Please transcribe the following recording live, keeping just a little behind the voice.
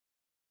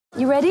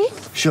You ready?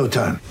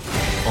 Showtime.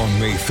 On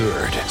May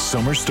 3rd,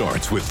 summer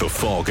starts with The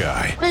Fall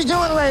Guy. Let's do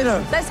it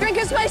later. Let's drink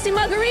a spicy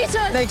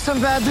margarita. Make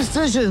some bad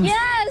decisions.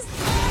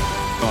 Yes!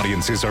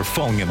 Audiences are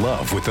falling in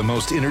love with the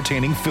most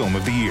entertaining film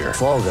of the year.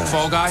 Fall Guy.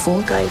 Fall Guy?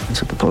 Fall guy.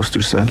 That's what the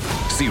poster said.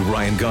 See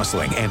Ryan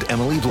Gosling and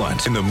Emily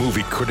Blunt in the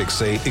movie critics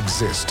say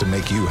exists to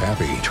make you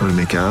happy. Trying to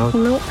make it out?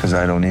 Nope. Because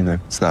I don't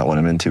either. It's not what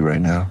I'm into right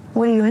now.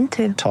 What are you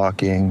into?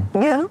 Talking.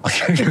 Yeah.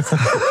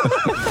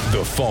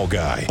 The Fall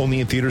Guy.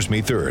 Only in theaters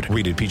May 3rd.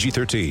 Rated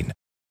PG-13.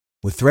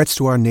 With threats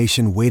to our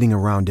nation waiting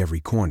around every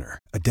corner,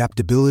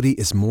 adaptability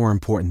is more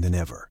important than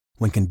ever.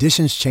 When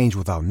conditions change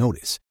without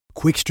notice,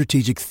 quick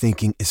strategic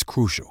thinking is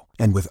crucial.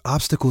 And with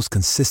obstacles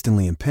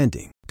consistently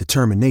impending,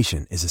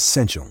 determination is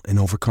essential in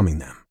overcoming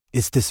them.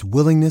 It's this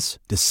willingness,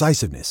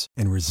 decisiveness,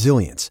 and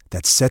resilience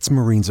that sets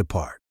Marines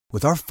apart.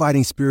 With our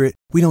fighting spirit,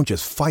 we don't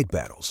just fight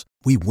battles,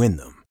 we win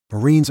them.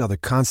 Marines are the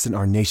constant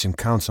our nation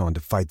counts on to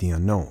fight the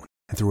unknown.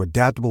 And through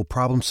adaptable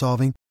problem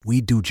solving,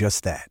 we do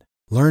just that.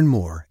 Learn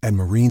more at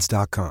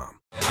marines.com.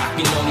 I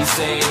can only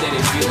say that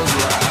it feels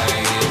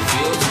right. It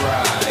feels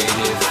right.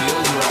 It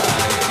feels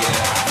right.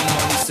 Yeah, I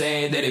can only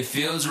say that it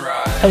feels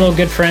right. Hello,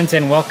 good friends,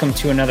 and welcome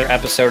to another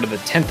episode of the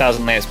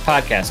 10,000 Layers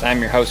podcast. I'm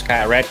your host,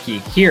 Kyle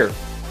Radke, here,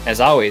 as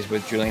always,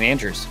 with Julian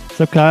Andrews. What's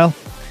up, Kyle?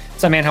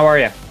 What's up, man? How are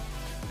you?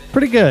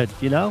 Pretty good,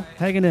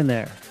 hanging in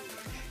there.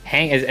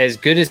 Hang as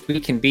good as we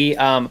can be.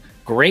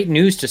 Great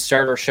news to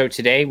start our show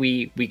today.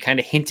 We kind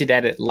of hinted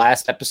at it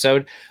last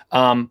episode.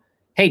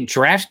 Hey,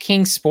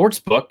 DraftKings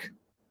Sportsbook,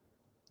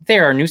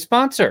 they're our new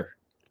sponsor.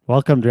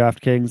 Welcome,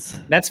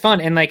 DraftKings. That's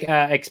fun. And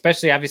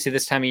especially obviously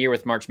this time of year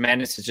with March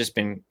Madness has just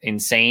been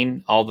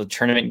insane. All the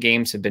tournament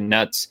games have been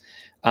nuts.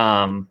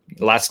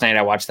 Last night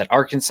I watched that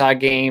Arkansas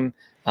game.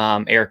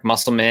 Eric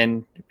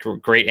Musselman,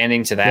 great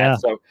ending to that. Yeah.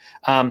 So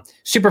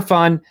super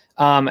fun.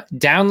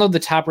 Download the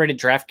top-rated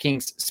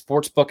DraftKings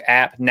Sportsbook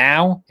app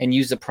now and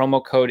use the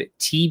promo code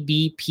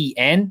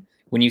TBPN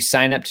when you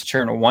sign up to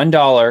turn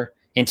 $1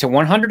 into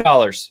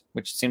 $100,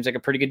 which seems like a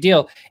pretty good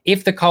deal,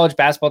 if the college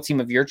basketball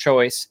team of your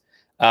choice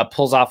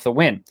pulls off the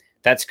win.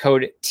 That's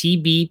code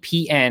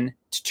TBPN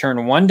to turn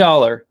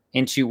 $1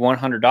 into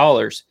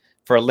 $100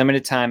 for a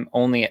limited time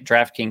only at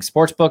DraftKings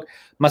Sportsbook.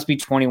 Must be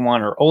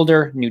 21 or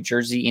older. New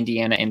Jersey,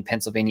 Indiana, and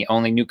Pennsylvania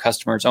only. New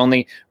customers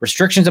only.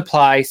 Restrictions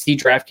apply. See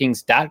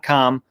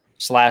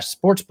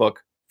DraftKings.com/sportsbook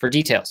for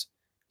details.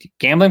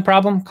 Gambling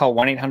problem? Call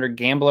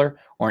 1-800-GAMBLER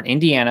or in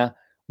Indiana,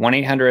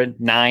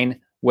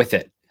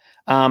 1-800-9-WITH-IT.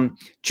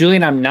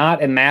 Julian, I'm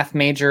not a math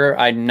major.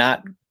 I'm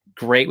not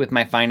great with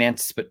my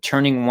finances, but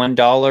turning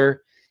 $1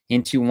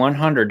 into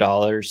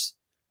 $100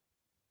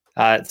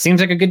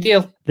 seems like a good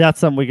deal. That's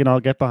something we can all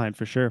get behind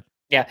for sure.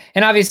 Yeah,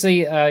 and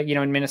obviously,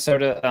 in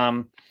Minnesota,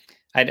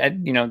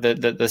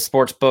 the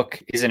sports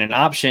book isn't an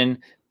option,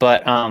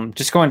 but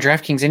just go on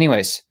DraftKings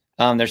anyways.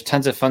 There's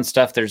tons of fun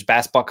stuff. There's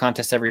basketball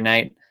contests every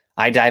night.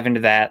 I dive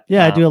into that.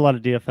 Yeah, I do a lot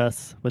of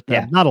DFS with them.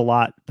 Yeah. Not a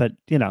lot, but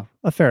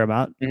a fair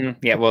amount.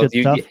 Mm-hmm. Yeah, well,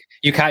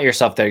 you caught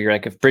yourself there. You're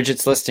like, if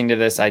Bridget's listening to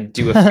this, I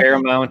do a fair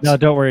amount. No,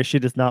 don't worry. She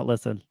does not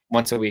listen.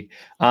 Once a week.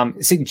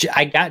 See,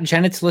 I got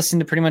Jenna to listen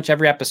to pretty much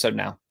every episode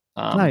now.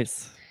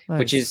 Nice.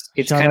 Which is,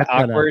 it's kind of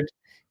awkward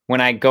when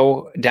I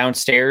go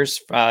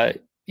downstairs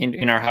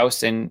in our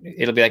house and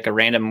it'll be like a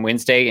random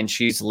Wednesday and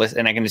she's listening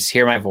and I can just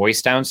hear my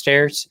voice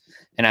downstairs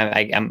and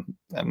I'm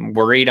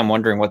worried. I'm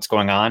wondering what's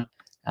going on.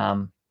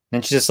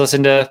 And she just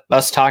listened to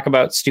us talk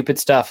about stupid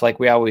stuff like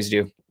we always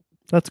do.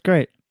 That's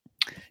great.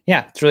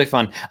 Yeah, it's really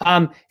fun.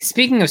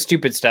 Speaking of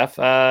stupid stuff,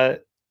 the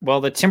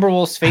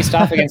Timberwolves faced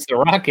off against the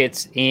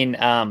Rockets in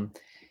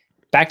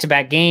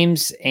back-to-back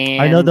games,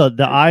 and I know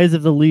the eyes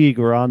of the league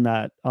were on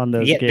those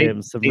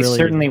games. They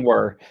certainly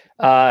were.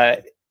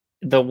 The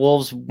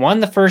Wolves won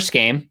the first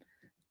game.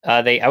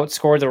 They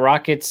outscored the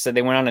Rockets. So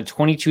they went on a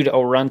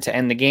 22-0 run to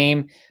end the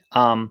game.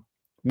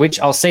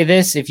 Which I'll say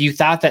this: if you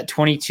thought that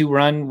 22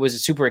 run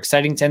was super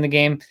exciting to end the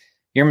game,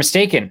 you're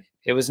mistaken.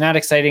 It was not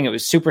exciting. It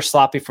was super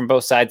sloppy from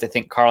both sides. I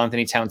think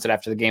Karl-Anthony Towns said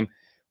after the game,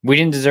 we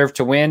didn't deserve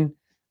to win.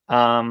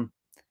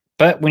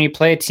 But when you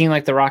play a team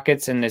like the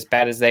Rockets and as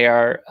bad as they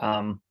are,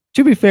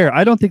 to be fair,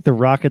 I don't think the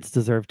Rockets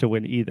deserve to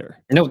win either.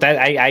 No, that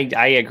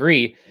I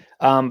agree.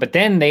 But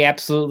then they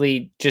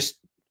absolutely just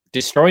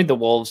destroyed the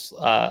Wolves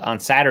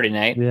on Saturday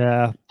night.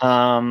 Yeah.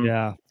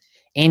 Yeah.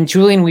 And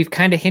Julian, we've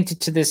kind of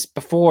hinted to this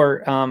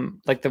before.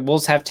 Like the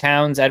Wolves have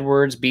Towns,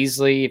 Edwards,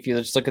 Beasley. If you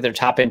just look at their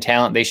top end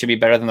talent, they should be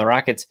better than the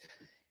Rockets.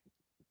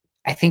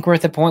 I think we're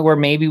at the point where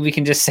maybe we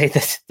can just say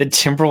that the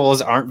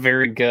Timberwolves aren't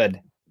very good.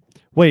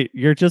 Wait,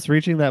 you're just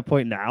reaching that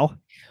point now?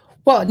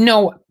 Well,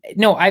 no,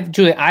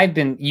 Julian, I've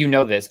been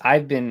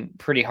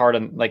pretty hard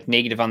on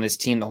negative on this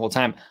team the whole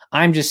time.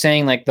 I'm just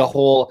saying the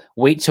whole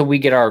wait till we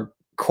get our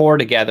core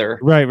together.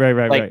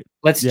 Right.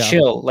 Let's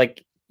chill.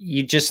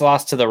 You just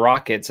lost to the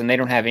Rockets and they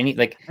don't have any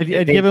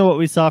given what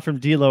we saw from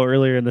D'Lo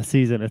earlier in the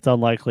season, it's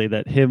unlikely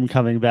that him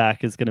coming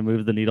back is going to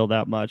move the needle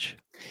that much.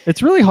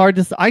 It's really hard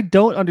to. I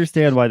don't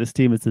understand why this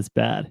team is this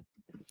bad.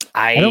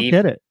 I don't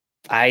get it.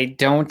 I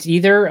don't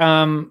either.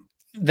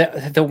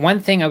 The one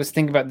thing I was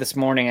thinking about this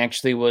morning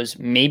actually was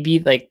maybe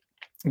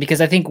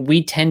because I think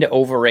we tend to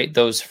overrate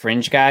those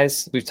fringe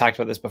guys. We've talked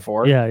about this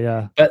before.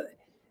 Yeah. But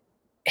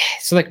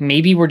so like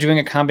maybe we're doing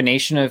a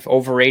combination of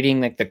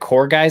overrating like the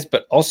core guys,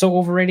 but also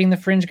overrating the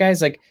fringe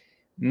guys. Like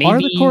maybe are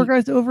the core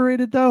guys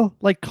overrated though?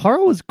 Like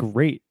Carl was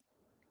great.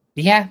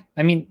 Yeah,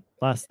 I mean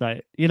last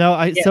night.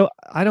 So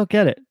I don't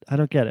get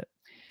it.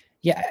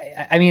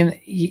 Yeah, I mean,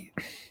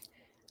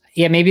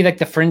 yeah, maybe like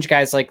the fringe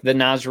guys, like the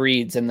Naz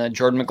Reeds and the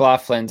Jordan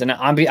McLaughlins, and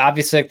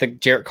obviously like the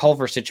Jarrett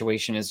Culver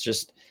situation is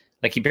just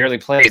like he barely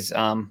plays.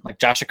 Like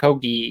Josh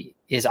Okogie,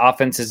 his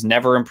offense has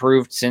never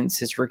improved since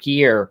his rookie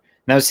year.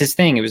 And that was his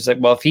thing. It was like,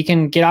 well, if he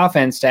can get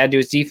offense to add to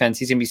his defense,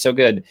 he's gonna be so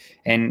good.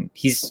 And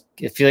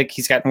I feel like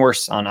he's gotten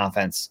worse on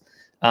offense.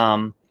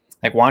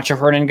 Like Juancho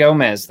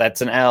Hernan-Gomez,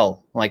 that's an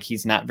L. Like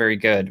he's not very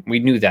good. We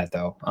knew that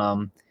though.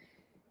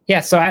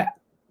 So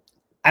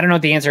I don't know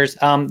what the answer is.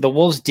 The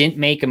Wolves didn't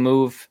make a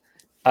move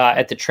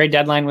at the trade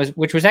deadline,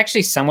 which was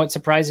actually somewhat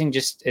surprising,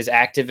 just as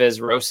active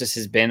as Rosas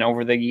has been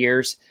over the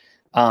years.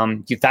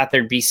 You thought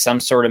there'd be some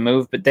sort of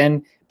move, but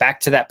then back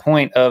to that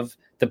point of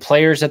the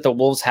players that the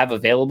Wolves have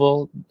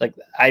available. Like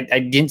I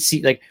didn't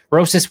see, like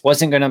Rosas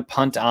wasn't going to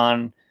punt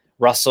on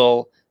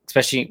Russell,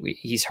 especially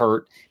he's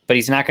hurt, but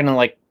he's not going to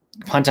like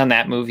punt on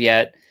that move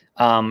yet.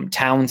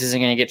 Towns isn't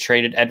going to get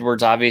traded.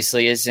 Edwards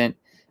obviously isn't.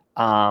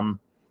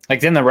 Like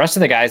then the rest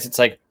of the guys, it's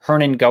like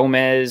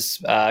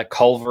Hernan-Gomez,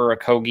 Culver,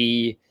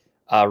 Okogie,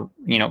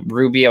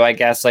 Rubio, I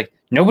guess. Like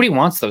nobody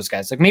wants those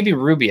guys. Like maybe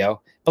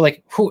Rubio, but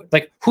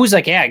who's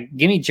like, yeah,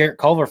 give me Jarrett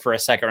Culver for a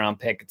second round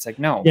pick. It's like,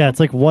 no. Yeah,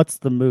 it's like, what's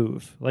the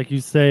move? Like you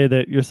say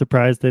that you're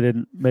surprised they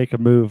didn't make a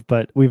move,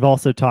 but we've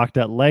also talked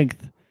at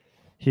length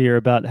here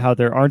about how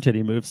there aren't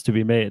any moves to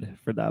be made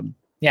for them.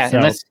 Yeah, so,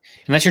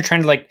 unless you're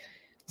trying to like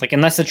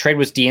unless the trade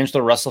was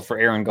D'Angelo Russell for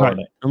Aaron Gordon.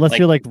 Right. Unless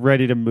you're like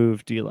ready to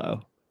move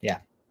D'Lo. Yeah.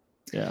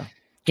 So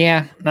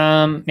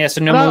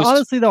no moves.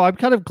 Honestly, though, I'm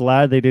kind of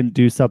glad they didn't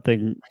do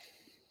something,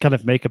 kind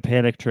of make a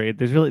panic trade.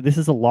 This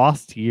is a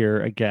lost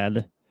year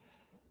again.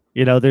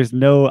 There's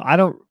no. I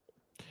don't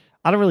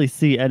really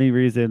see any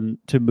reason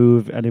to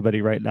move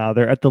anybody right now.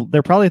 They're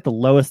probably at the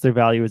lowest their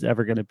value is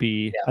ever going to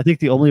be. Yeah. I think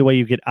the only way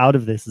you get out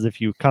of this is if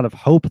you kind of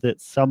hope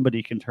that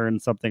somebody can turn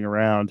something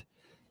around.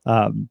 So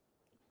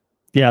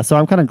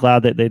I'm kind of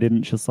glad that they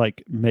didn't just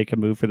like make a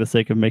move for the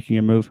sake of making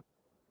a move.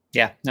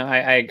 Yeah, no,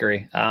 I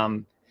agree.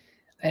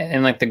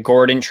 And like the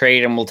Gordon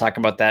trade, and we'll talk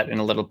about that in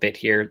a little bit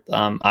here.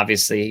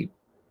 Obviously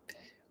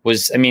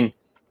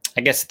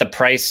I guess the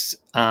price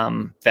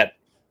that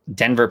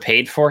Denver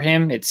paid for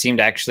him, it seemed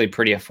actually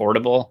pretty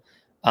affordable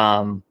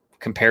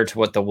compared to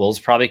what the Wolves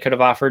probably could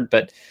have offered.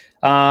 But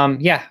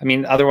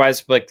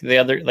otherwise, like the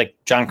other, like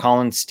John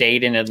Collins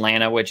stayed in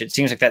Atlanta, which it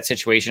seems like that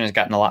situation has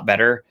gotten a lot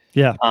better.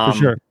 Yeah, for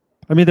sure.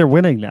 I mean, they're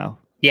winning now.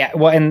 Yeah,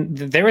 well, and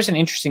there was an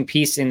interesting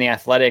piece in The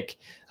Athletic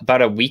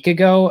about a week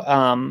ago.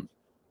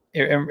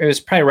 It was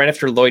probably right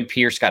after Lloyd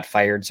Pierce got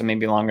fired, so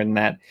maybe longer than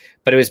that.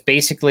 But it was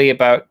basically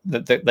about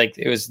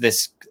the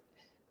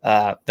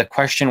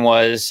question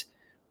was,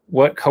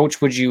 what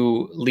coach would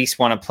you least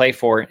want to play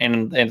for?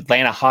 And an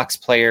Atlanta Hawks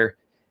player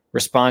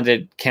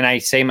responded, "Can I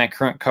say my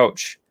current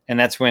coach?" And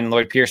that's when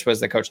Lloyd Pierce was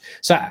the coach.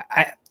 So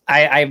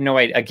I have no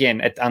idea.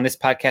 Again, on this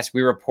podcast,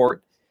 we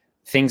report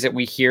things that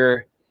we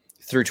hear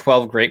through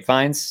 12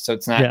 grapevines, so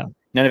it's not. Yeah.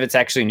 None of it's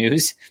actually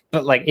news,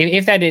 but like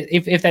if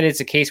that is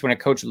the case, when a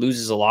coach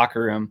loses a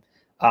locker room,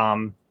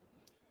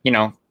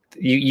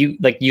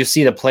 you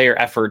see the player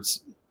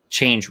efforts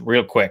change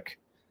real quick.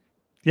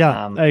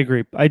 Yeah, I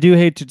agree. I do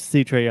hate to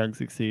see Trae Young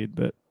succeed,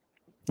 but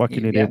what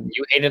can you do?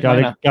 You hate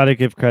Atlanta. Gotta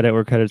give credit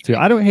where credit's due.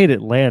 I don't hate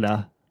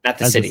Atlanta, not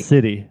the as city. A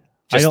city.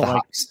 Just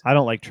I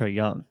don't like Trae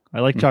Young.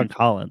 I like John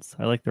Collins.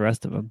 I like the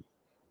rest of them.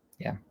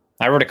 Yeah,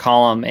 I wrote a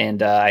column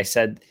and I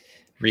said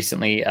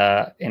recently,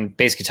 and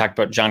basically talked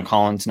about John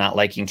Collins not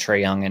liking Trae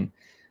Young, and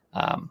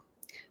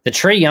the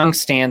Trae Young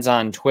stands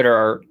on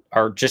Twitter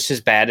are just as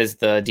bad as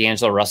the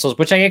D'Angelo Russells,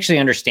 which I actually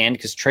understand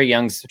because Trae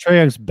Young's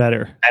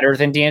better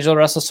than D'Angelo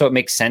Russell, so it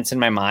makes sense in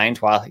my mind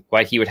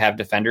why he would have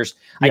defenders.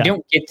 Yeah. I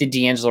don't get the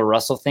D'Angelo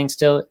Russell thing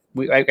still.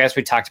 I guess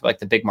we talked about like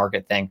the big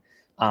market thing,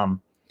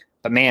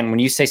 but man, when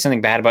you say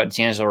something bad about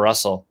D'Angelo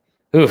Russell,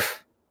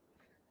 oof.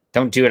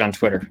 Don't do it on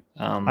Twitter.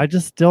 I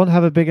just don't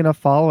have a big enough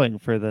following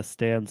for the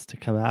stands to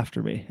come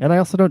after me, and I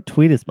also don't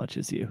tweet as much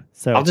as you.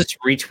 So I'll just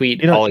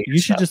retweet all your You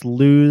should stuff. Just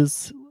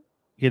lose,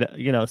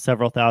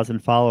 several thousand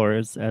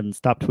followers and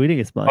stop tweeting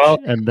as much. Well,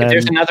 and then if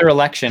there's another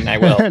election, I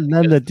will. And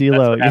then the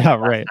D'Lo,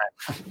 right.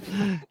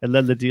 And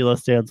then the D'Lo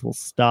stands will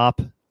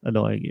stop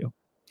annoying you.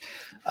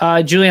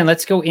 Julian,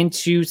 let's go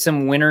into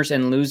some winners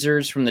and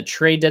losers from the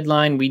trade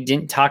deadline. We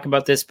didn't talk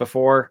about this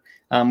before.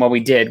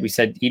 We did. We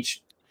said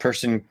each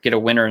person get a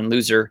winner and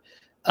loser.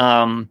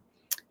 All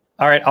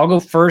right, I'll go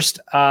first.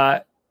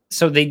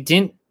 So they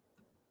didn't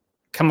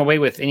come away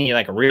with any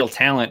like real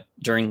talent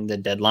during the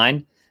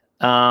deadline.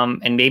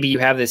 And maybe you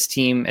have this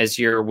team as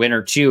your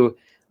winner too.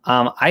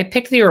 I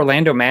picked the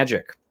Orlando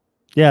Magic.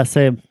 Yeah,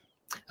 same.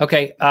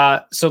 Okay.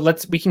 So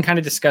we can kind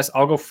of discuss.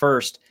 I'll go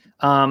first.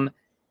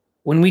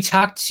 When we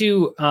talked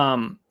to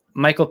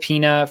Michael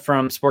Pina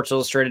from Sports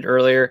Illustrated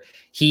earlier,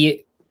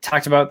 he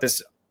talked about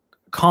this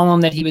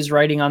column that he was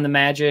writing on the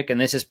Magic, and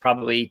this is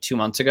probably 2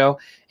 months ago,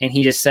 and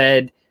he just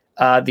said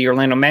the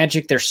Orlando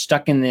Magic, they're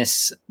stuck in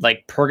this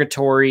like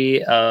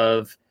purgatory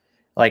of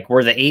like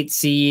we're the 8th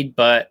seed,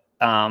 but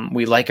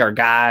we like our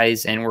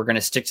guys and we're going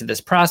to stick to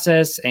this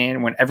process.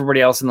 And when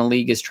everybody else in the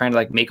league is trying to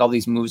like make all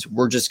these moves,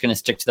 we're just going to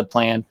stick to the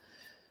plan.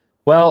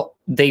 Well,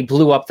 they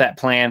blew up that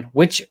plan,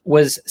 which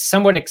was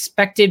somewhat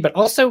expected, but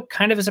also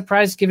kind of a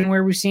surprise given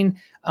where we've seen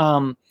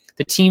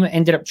the team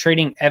ended up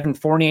trading Evan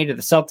Fournier to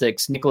the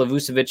Celtics, Nikola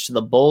Vucevic to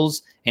the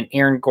Bulls, and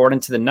Aaron Gordon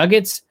to the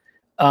Nuggets.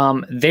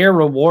 Their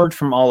reward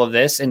from all of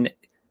this, and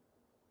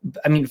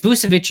I mean,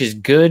 Vucevic is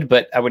good,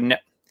 but I would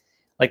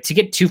like to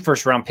get 2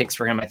 first-round picks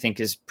for him. I think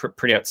is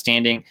pretty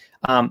outstanding.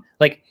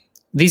 Like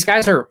these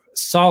guys are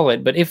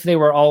solid, but if they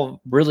were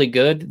all really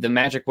good, the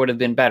Magic would have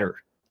been better.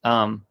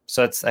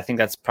 So I think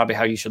that's probably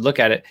how you should look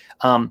at it.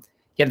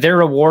 Their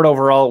reward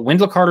overall: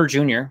 Wendell Carter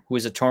Jr., who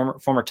is a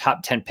former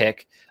top 10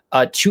 pick,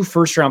 2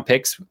 first-round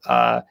picks,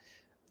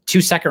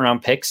 2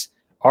 second-round picks,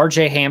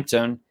 RJ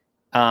Hampton,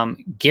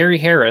 Gary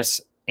Harris,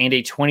 and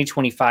a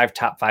 2025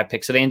 top 5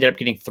 pick. So they ended up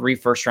getting 3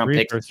 first-round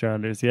picks.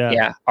 First-rounders, yeah.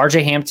 Yeah.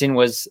 RJ Hampton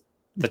was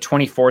the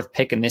 24th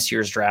pick in this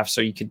year's draft,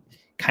 so you could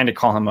kind of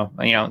call him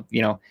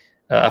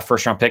a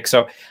first-round pick.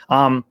 So,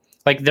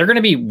 like they're going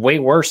to be way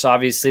worse,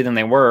 obviously, than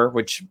they were.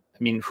 Which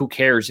I mean, who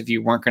cares if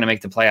you weren't going to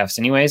make the playoffs,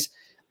 anyways?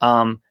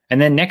 And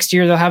then next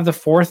year they'll have the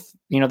 4th.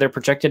 They're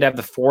projected to have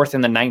the 4th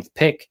and the 9th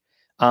pick.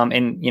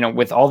 And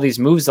with all these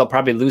moves, they'll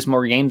probably lose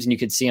more games, and you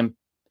could see them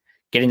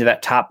get into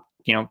that top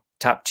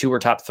 2 or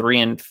top 3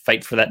 and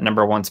fight for that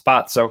number 1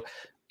 spot. So,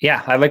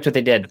 yeah, I liked what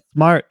they did.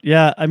 Smart,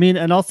 yeah. I mean,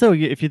 and also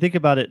if you think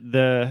about it,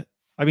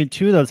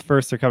 2 of those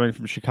firsts are coming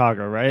from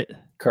Chicago, right?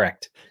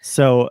 Correct.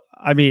 So,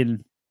 I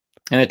mean,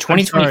 and the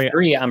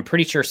 2023, I'm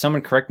pretty sure,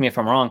 someone correct me if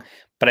I'm wrong,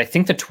 but I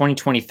think the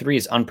 2023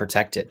 is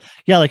unprotected.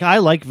 Yeah, like I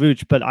like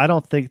Vooch, but I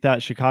don't think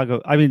that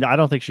Chicago. I mean, I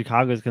don't think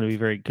Chicago is going to be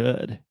very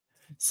good.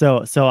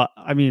 So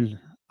I mean,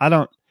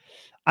 I'm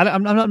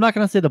not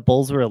going to say the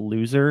Bulls were a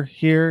loser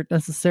here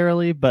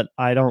necessarily, but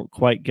I don't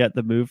quite get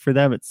the move for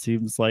them. It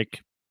seems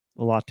like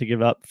a lot to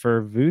give up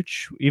for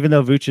Vooch, even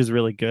though Vooch is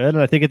really good.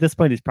 And I think at this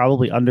point he's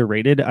probably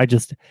underrated.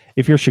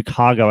 If you're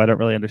Chicago, I don't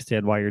really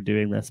understand why you're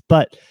doing this,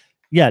 but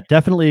yeah,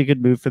 definitely a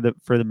good move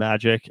for the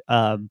Magic.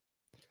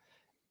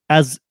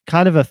 As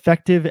kind of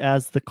effective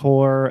as the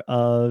core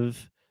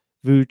of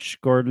Vooch,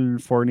 Gordon,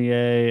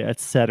 Fournier,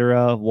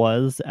 etc.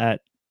 was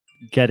at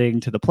getting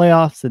to the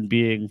playoffs and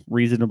being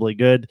reasonably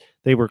good,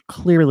 they were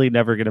clearly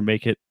never going to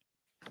make it,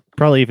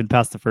 probably even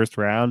past the first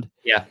round.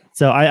 Yeah.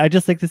 So I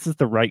just think this is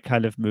the right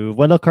kind of move.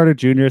 Wendell Carter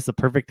Jr. is the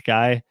perfect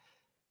guy,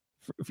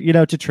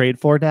 to trade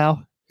for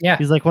now. Yeah.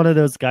 He's like one of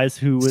those guys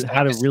who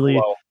had a really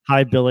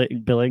high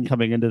billing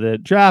coming into the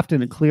draft,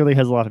 and it clearly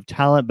has a lot of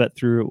talent, but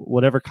through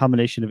whatever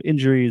combination of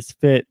injuries,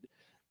 fit,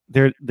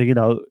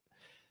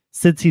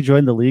 since he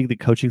joined the league, the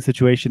coaching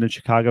situation in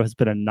Chicago has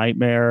been a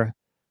nightmare.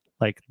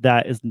 Like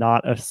that is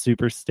not a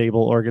super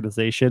stable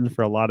organization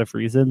for a lot of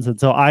reasons. And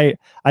so I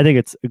think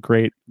it's a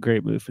great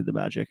move for the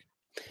Magic.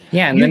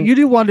 Yeah. And you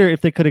do wonder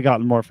if they could have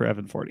gotten more for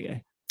Evan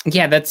Fournier.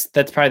 Yeah, that's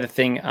probably the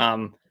thing.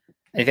 I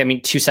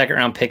mean, 2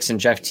 second-round picks and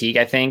Jeff Teague,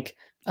 I think.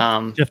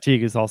 Jeff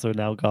Teague is also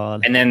now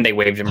gone. And then they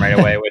waived him right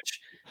away, which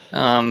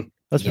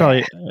that's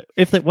probably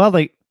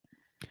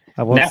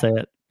I won't say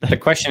it. The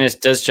question is,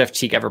 does Jeff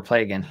Teague ever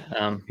play again?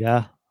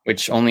 Yeah.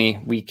 Which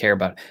only we care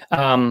about.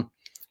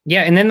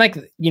 Yeah, and then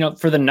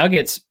for the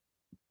Nuggets,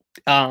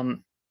 I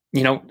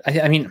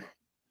mean,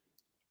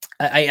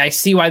 I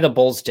see why the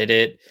Bulls did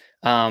it.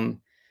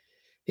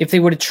 If they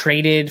would have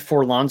traded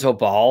for Lonzo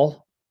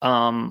Ball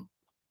on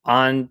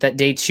that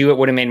day 2, it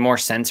would have made more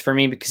sense for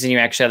me, because then you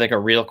actually have like a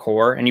real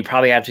core, and you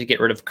probably have to get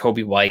rid of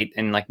Kobe White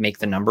and like make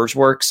the numbers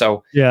work.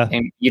 So yeah,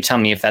 and you tell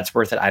me if that's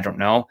worth it. I don't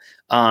know.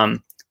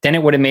 Then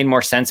it would have made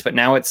more sense. But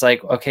now it's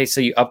like, okay,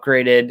 so you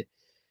upgraded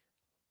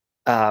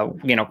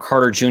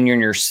Carter Jr. in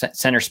your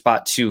center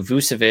spot to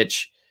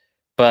Vucevic,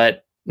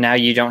 but now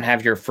you don't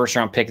have your first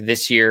round pick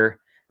this year,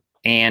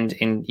 and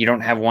you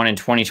don't have one in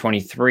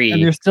 2023,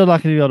 and you're still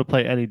not going to be able to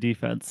play any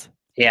defense.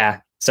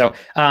 Yeah. So,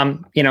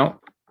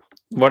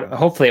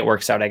 hopefully it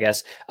works out, I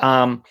guess.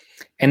 And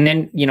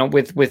then,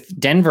 with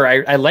Denver,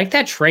 I like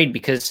that trade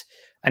because,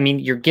 I mean,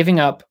 you're giving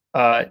up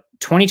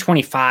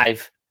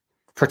 2025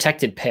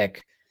 protected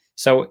pick.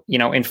 So,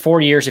 in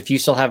 4 years, if you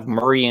still have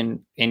Murray and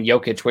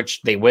Jokic,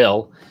 which they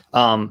will,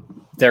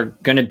 they're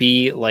going to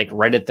be like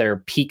right at their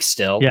peak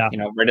still,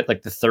 right at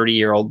like the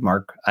 30-year-old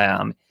mark.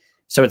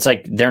 So it's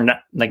like, they're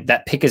not like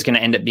that pick is going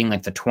to end up being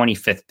like the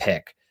 25th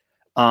pick.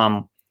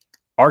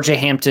 RJ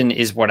Hampton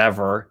is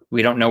whatever.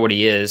 We don't know what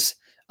he is.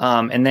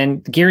 And then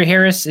Gary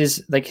Harris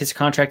is like, his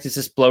contract is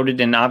just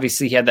bloated. And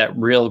obviously he had that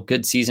real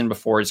good season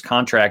before his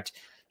contract.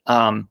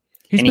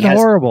 He's been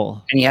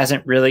horrible. And he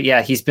hasn't really,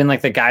 he's been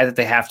like the guy that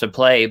they have to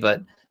play.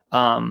 But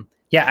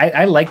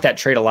I like that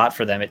trade a lot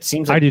for them. It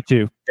seems like I do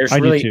too.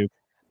 Do too.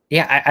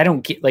 Yeah, I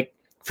don't get, like,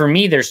 for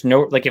me, there's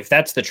no, like, if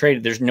that's the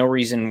trade, there's no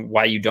reason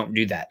why you don't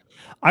do that.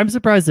 I'm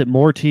surprised that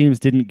more teams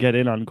didn't get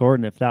in on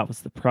Gordon if that was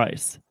the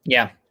price.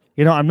 Yeah.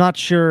 I'm not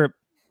sure.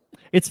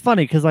 It's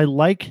funny because I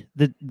like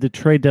the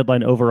trade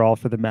deadline overall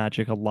for the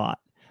Magic a lot,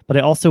 but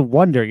I also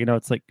wonder,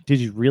 it's like, did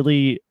you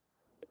really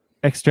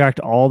extract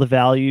all the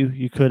value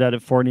you could out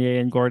of Fournier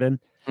and Gordon?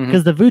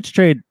 Because the Vooch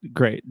trade,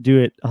 great, do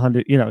it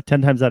 100,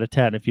 10 times out of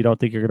 10 if you don't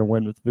think you're going to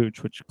win with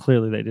Vooch, which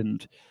clearly they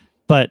didn't.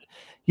 But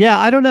yeah,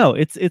 I don't know.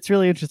 It's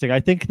really interesting. I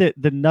think that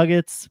the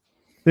Nuggets,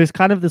 there's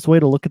kind of this way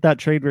to look at that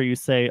trade where you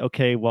say,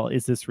 okay, well,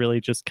 is this really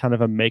just kind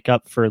of a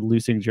makeup for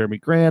losing Jeremy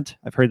Grant?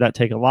 I've heard that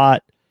take a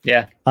lot.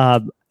 Yeah.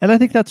 And I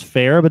think that's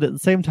fair, but at the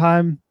same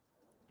time,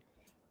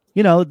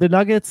 the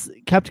Nuggets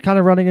kept kind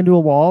of running into a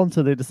wall, and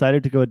so they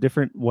decided to go a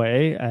different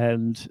way,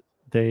 and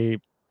they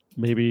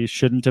maybe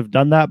shouldn't have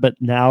done that, but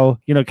now,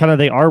 kind of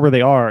they are where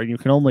they are, and you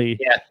can only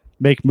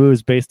make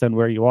moves based on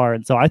where you are.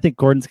 And so I think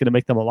Gordon's going to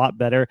make them a lot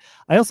better.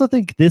 I also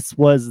think this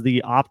was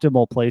the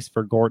optimal place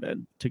for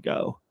Gordon to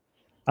go.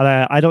 And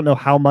I don't know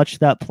how much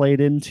that played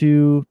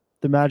into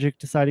the Magic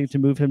deciding to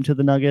move him to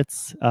the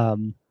Nuggets.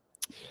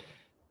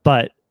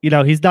 But,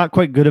 he's not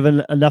quite good of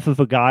enough of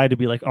a guy to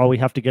be like, oh, we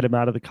have to get him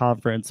out of the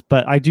conference.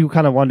 But I do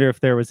kind of wonder if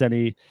there was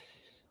any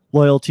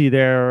loyalty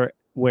there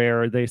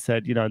where they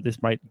said,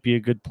 this might be a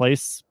good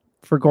place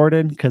for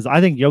Gordon, because I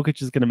think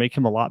Jokic is going to make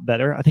him a lot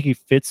better. I think he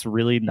fits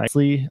really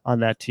nicely on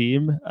that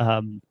team.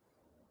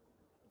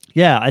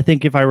 I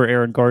think if I were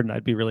Aaron Gordon,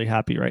 I'd be really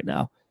happy right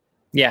now.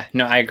 Yeah,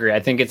 no, I agree. I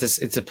think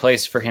it's a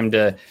place for him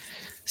to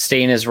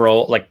stay in his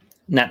role, like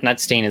not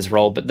stay in his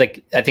role, but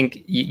like I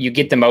think you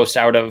get the most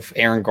out of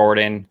Aaron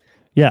Gordon.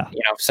 Yeah,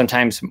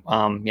 sometimes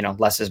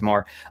less is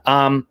more.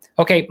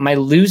 Okay, my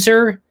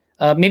loser.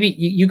 Maybe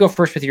you go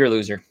first with your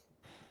loser.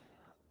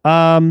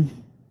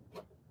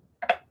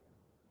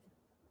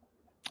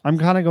 I'm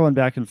kind of going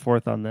back and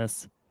forth on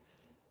this.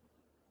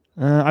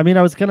 I mean,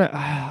 I was kind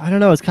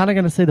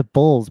of say the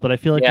Bulls, but I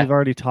feel like we've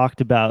already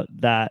talked about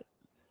that.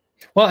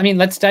 Well, I mean,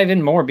 let's dive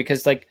in more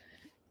because, like,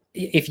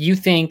 if you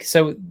think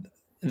so,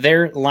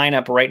 their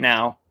lineup right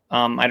now.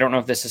 I don't know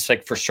if this is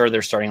like for sure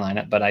their starting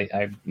lineup, but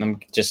I can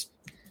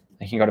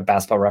go to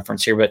Basketball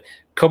Reference here. But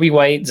Kobe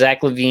White,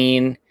 Zach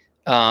LaVine,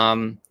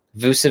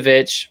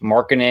 Vucevic,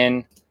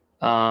 Markkanen.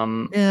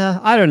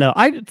 I don't know.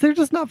 They're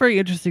just not very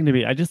interesting to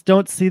me. I just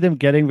don't see them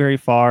getting very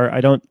far.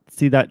 I don't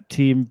see that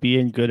team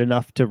being good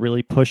enough to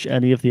really push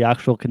any of the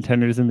actual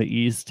contenders in the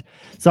East.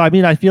 So, I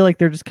mean, I feel like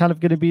they're just kind of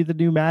going to be the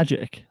new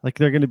Magic. Like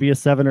they're going to be a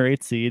 7 or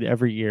 8 seed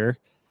every year,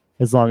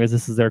 as long as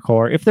this is their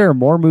core. If there are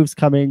more moves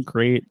coming,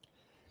 great.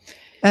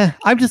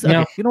 I'm just,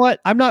 okay, you know what?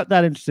 I'm not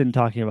that interested in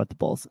talking about the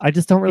Bulls. I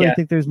just don't really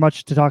think there's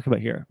much to talk about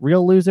here.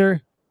 Real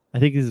loser, I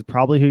think this is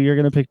probably who you're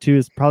going to pick too,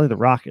 is probably the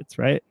Rockets,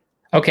 right?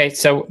 Okay,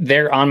 so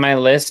they're on my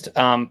list.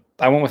 I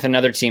went with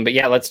another team, but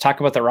let's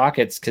talk about the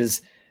Rockets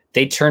because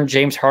they turned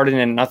James Harden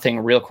into nothing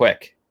real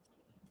quick.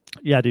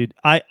 Yeah, dude.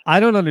 I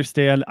don't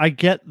understand. I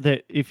get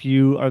that if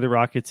you are the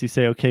Rockets, you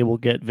say, okay, we'll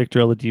get Victor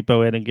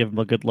Oladipo in and give him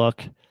a good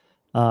look.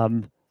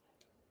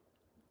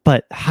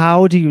 But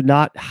how do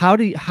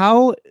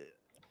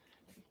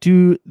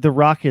the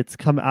Rockets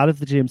come out of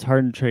the James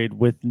Harden trade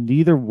with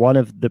neither one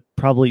of the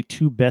probably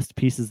two best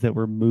pieces that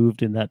were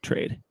moved in that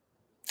trade?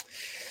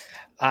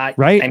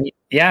 Right. I mean,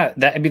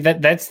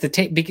 that's the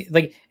take.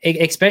 Like,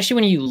 especially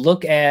when you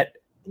look at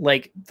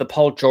like the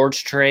Paul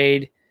George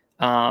trade,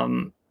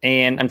 and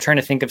I'm trying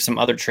to think of some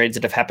other trades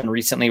that have happened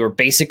recently, where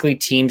basically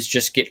teams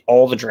just get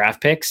all the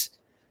draft picks,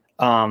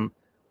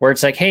 where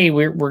it's like, hey,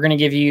 we're going to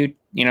give you,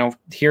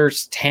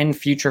 here's 10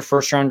 future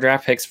first round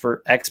draft picks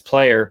for X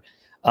player.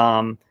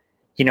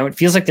 It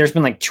feels like there's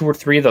been like 2 or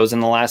 3 of those in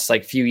the last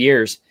like few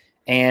years,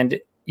 and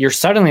you're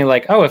suddenly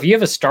like, oh, if you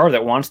have a star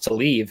that wants to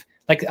leave.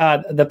 Like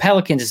the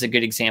Pelicans is a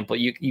good example.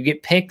 You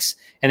get picks,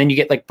 and then you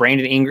get like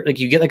Brandon Ingram, like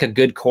you get like a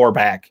good core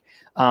back.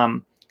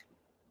 And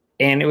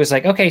it was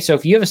like, okay, so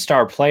if you have a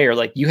star player,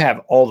 like you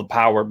have all the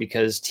power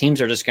because teams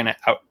are just going to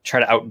try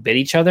to outbid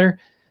each other.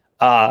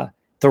 The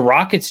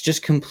Rockets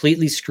just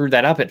completely screwed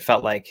that up. It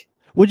felt like.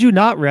 Would you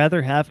not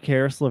rather have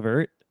Karis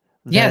LeVert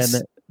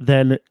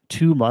than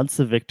 2 months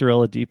of Victor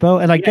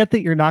Oladipo? And I get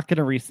that you're not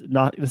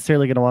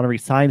necessarily going to want to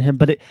re-sign him,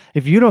 but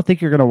if you don't think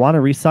you're going to want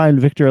to re-sign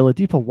Victor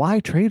Oladipo, why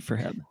trade for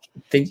him?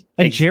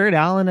 And Jared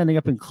Allen ending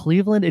up in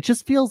Cleveland, it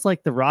just feels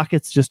like the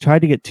Rockets just tried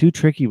to get too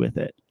tricky with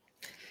it.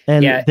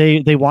 And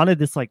they wanted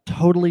this like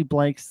totally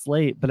blank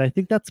slate, but I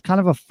think that's kind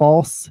of a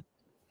false.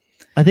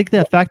 I think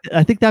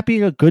that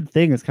being a good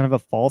thing is kind of a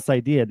false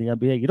idea in the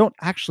NBA. You don't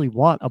actually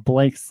want a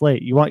blank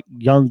slate. You want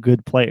young,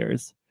 good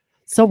players.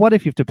 So what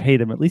if you have to pay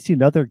them? At least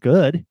they're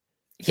good.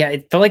 Yeah,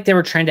 it felt like they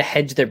were trying to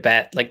hedge their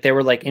bet. Like they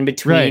were like in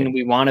between. Right.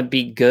 We want to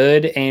be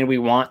good and we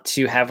want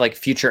to have like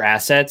future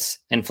assets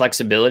and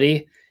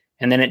flexibility.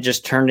 And then it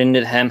just turned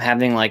into him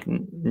having like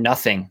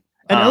nothing.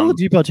 And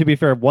Oladipo, to be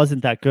fair,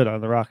 wasn't that good on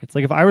the Rockets.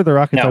 Like if I were the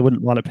Rockets, I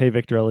wouldn't want to pay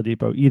Victor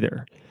Oladipo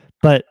either.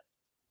 But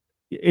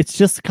it's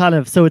just kind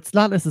of, so it's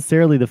not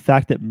necessarily the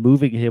fact that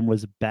moving him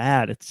was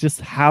bad. It's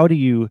just how do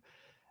you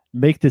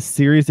make this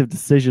series of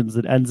decisions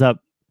that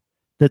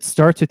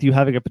starts with you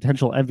having a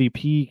potential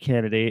MVP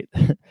candidate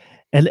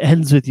and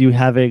ends with you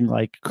having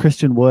like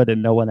Christian Wood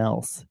and no one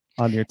else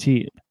on your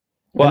team.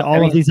 Well, and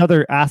all of these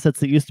other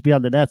assets that used to be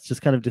on the Nets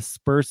just kind of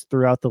dispersed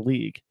throughout the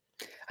league.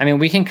 I mean,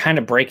 we can kind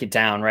of break it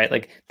down, right?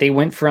 Like they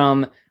went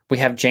from we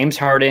have James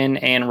Harden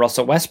and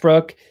Russell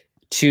Westbrook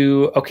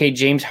to, okay,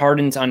 James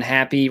Harden's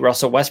unhappy,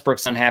 Russell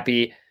Westbrook's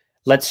unhappy.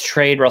 Let's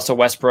trade Russell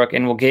Westbrook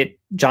and we'll get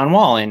John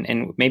Wall in,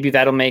 and maybe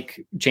that'll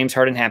make James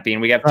Harden happy.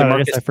 And we have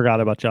I guess I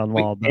forgot about John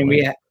Wall.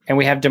 We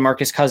have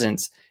DeMarcus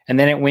Cousins. And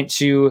then it went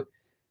to,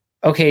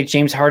 okay,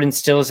 James Harden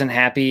still isn't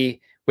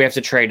happy. We have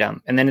to trade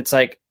him. And then it's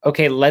like,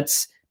 okay,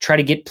 let's try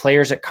to get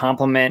players that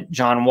complement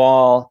John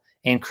Wall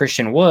and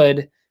Christian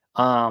Wood.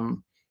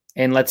 And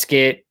let's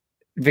get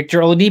Victor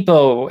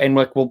Oladipo, and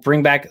we'll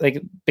bring back,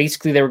 like,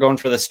 basically they were going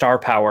for the star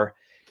power.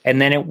 And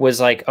then it was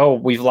like, oh,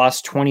 we've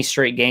lost 20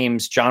 straight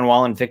games. John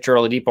Wall and Victor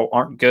Oladipo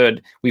aren't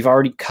good. We've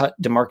already cut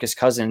DeMarcus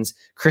Cousins.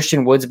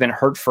 Christian Wood's been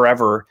hurt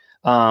forever.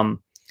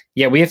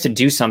 We have to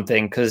do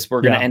something because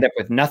we're going to end up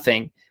with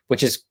nothing,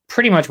 which is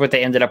pretty much what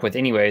they ended up with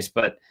anyways.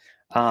 But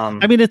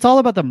I mean, it's all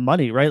about the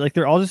money, right? Like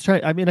they're all just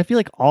trying. I mean, I feel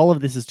like all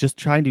of this is just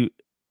trying to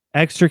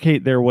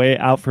extricate their way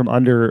out from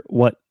under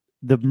what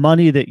the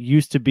money that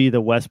used to be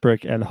the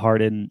Westbrook and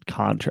Harden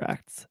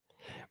contracts,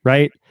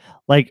 right?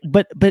 Like,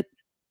 but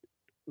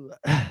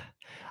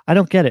I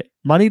don't get it.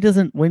 Money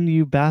doesn't win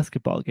you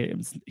basketball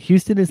games.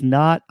 Houston is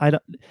not.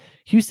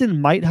 Houston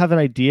might have an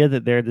idea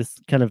that they're this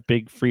kind of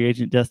big free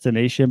agent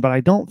destination, but I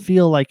don't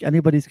feel like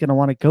anybody's going to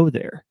want to go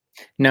there.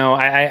 No,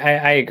 I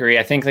agree.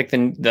 I think like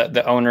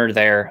the owner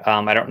there,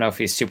 I don't know if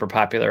he's super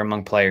popular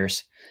among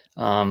players.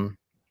 And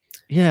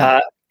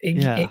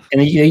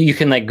you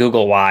can like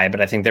Google why,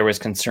 but I think there was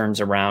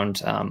concerns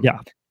around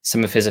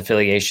some of his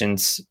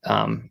affiliations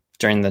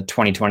during the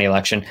 2020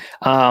 election.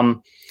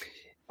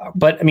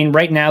 But I mean,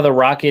 right now the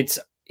Rockets,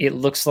 it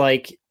looks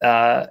like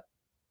they'll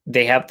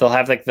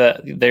have like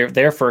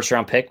their first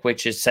round pick,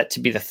 which is set to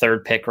be the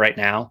third pick right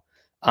now.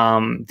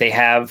 They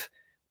have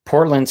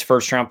Portland's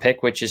first round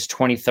pick, which is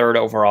 23rd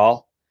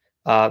overall,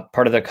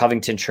 part of the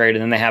Covington trade.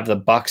 And then they have the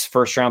Bucks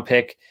first round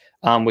pick,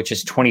 which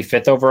is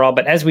 25th overall.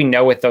 But as we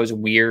know, with those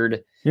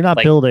weird, you're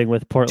not building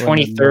with Portland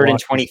 23rd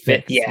and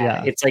 25th.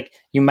 Yeah. It's like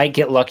you might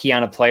get lucky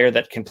on a player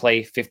that can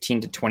play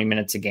 15 to 20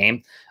 minutes a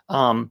game.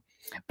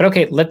 But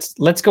okay,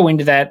 let's go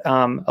into that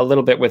a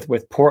little bit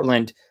with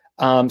Portland.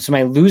 So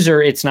my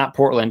loser, it's not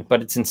Portland,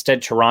 but it's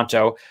instead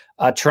Toronto.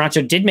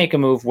 Toronto did make a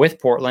move with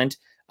Portland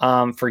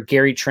for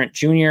Gary Trent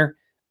Jr.,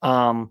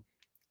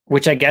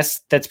 which I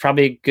guess that's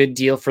probably a good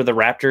deal for the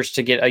Raptors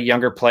to get a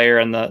younger player,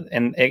 and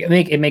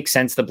it makes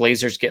sense. The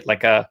Blazers get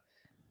like a,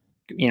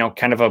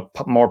 kind of a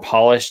more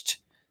polished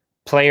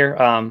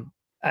player.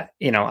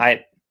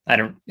 I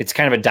don't. It's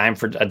kind of a dime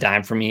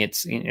for me.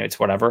 It's it's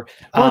whatever.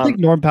 Well, I think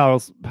Norm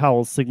Powell's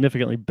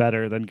significantly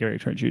better than Gary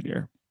Trent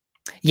Jr.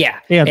 Yeah,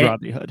 and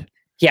Rodney Hood.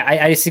 Yeah,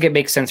 I just think it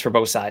makes sense for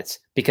both sides,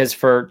 because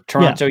for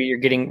Toronto, you're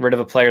getting rid of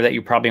a player that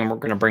you probably weren't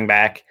going to bring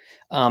back,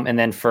 and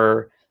then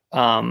for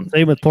same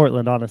with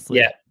Portland,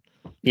 honestly.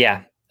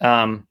 Yeah.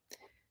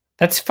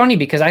 That's funny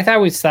because I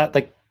always thought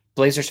like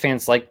Blazers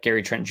fans like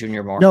Gary Trent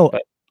Jr. more. No,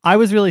 but I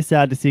was really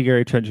sad to see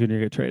Gary Trent Jr.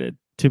 get traded.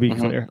 To be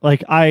clear,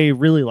 like I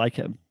really like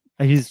him.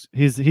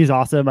 He's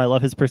awesome. I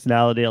love his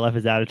personality. I love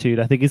his attitude.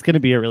 I think he's going to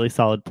be a really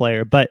solid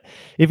player. But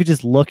if you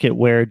just look at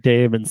where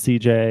Dame and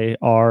CJ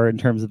are in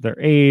terms of their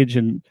age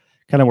and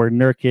kind of where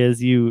Nurk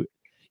is, you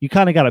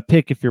kind of got to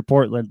pick, if you're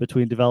Portland,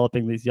 between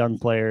developing these young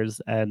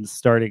players and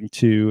starting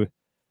to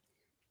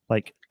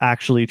like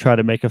actually try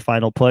to make a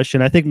final push.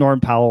 And I think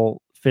Norm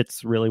Powell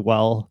fits really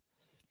well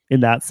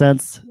in that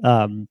sense.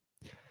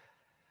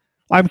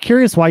 I'm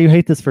curious why you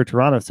hate this for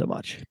Toronto so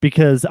much,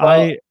 because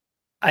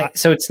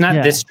so it's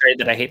not this trade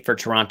that I hate for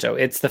Toronto.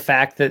 It's the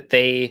fact that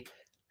they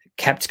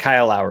kept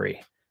Kyle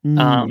Lowry.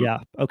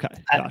 Okay.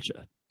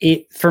 Gotcha.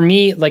 For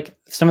me, like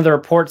some of the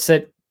reports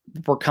that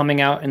were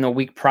coming out in the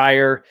week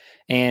prior,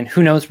 and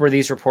who knows where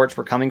these reports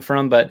were coming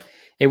from, but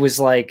it was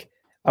like,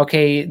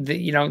 okay,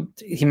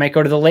 he might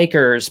go to the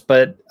Lakers,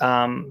 but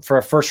for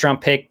a first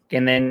round pick,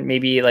 and then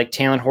maybe like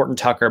Talen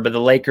Horton-Tucker, but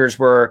the Lakers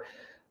were,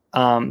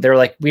 they're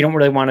like, we don't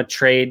really want to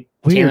trade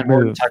Talen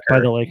Horton-Tucker by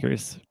the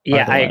Lakers.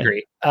 Yeah, I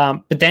agree.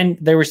 But then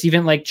there was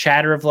even like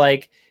chatter of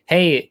like,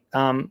 hey,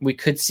 we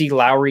could see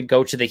Lowry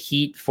go to the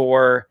Heat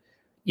for,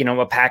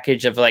 a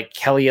package of like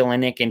Kelly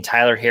Olynyk and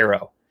Tyler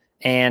Hero.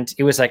 And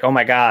it was like, oh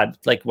my God,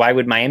 like, why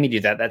would Miami do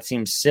that? That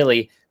seems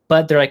silly.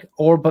 But they're like,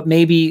 but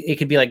maybe it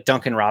could be like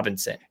Duncan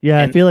Robinson.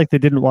 Yeah, I feel like they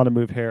didn't want to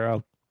move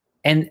Hero.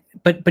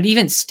 But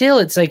even still,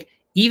 it's like,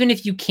 even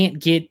if you can't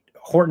get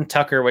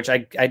Horton-Tucker, which I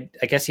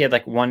guess he had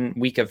like 1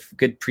 week of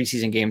good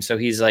preseason games, so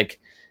he's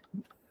like,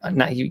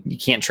 you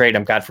can't trade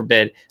him, God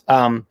forbid.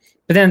 But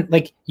then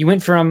like you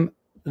went from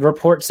the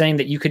report saying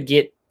that you could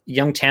get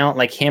young talent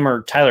like him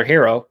or Tyler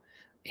Hero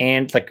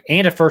and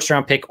a first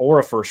round pick or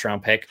a first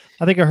round pick.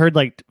 I think I heard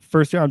like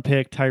first round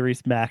pick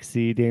Tyrese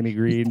Maxey, Danny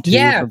Green,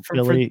 from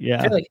Philly.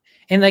 Philly.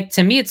 And like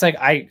to me, it's like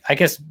I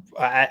guess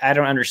I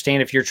don't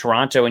understand if you're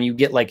Toronto and you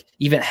get like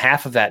even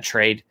half of that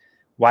trade,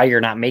 why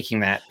you're not making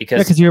that,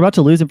 because you're about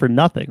to lose him for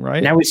nothing,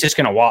 right? Now he's just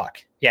gonna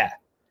walk. Yeah.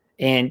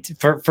 And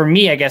for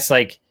me, I guess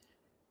like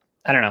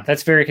I don't know.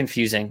 That's very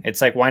confusing.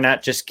 It's like, why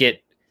not just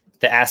get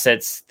the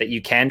assets that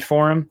you can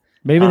for him?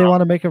 Maybe they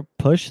want to make a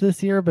push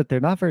this year, but they're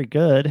not very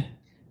good.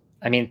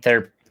 I mean,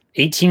 they're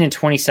 18 and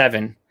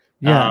 27.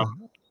 Yeah.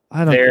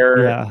 I don't.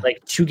 They're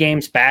like 2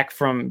 games back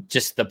from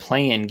just the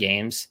play-in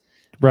games.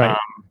 Right.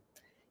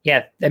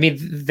 Yeah, I mean,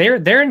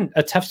 they're in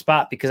a tough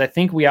spot because I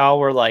think we all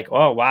were like,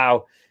 oh,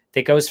 wow,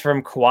 it goes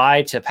from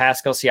Kawhi to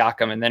Pascal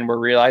Siakam. And then we're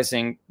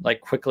realizing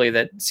like quickly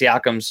that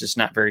Siakam's just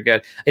not very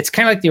good. It's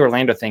kind of like the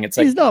Orlando thing. It's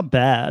like, he's not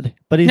bad,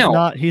 but he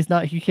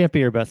can't be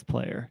your best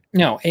player.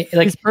 No,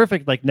 he's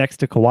perfect. Like next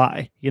to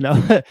Kawhi,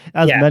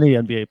 as many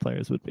NBA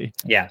players would be.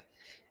 Yeah.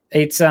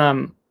 It's,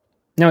 no,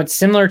 it's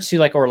similar to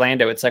like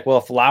Orlando. It's like, well,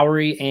 if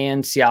Lowry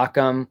and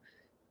Siakam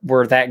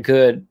were that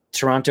good,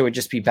 Toronto would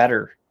just be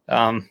better.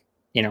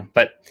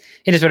 But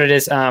it is what it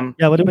is. Yeah,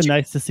 it would have been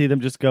nice to see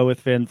them just go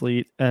with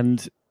VanVleet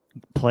and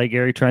play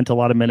Gary Trent a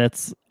lot of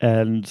minutes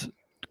and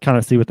kind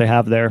of see what they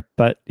have there.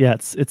 But yeah,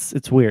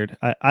 it's weird.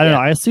 I don't know.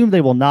 I assume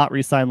they will not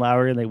re-sign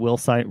Lowry and they will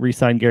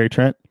re-sign Gary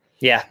Trent.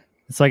 Yeah.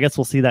 So I guess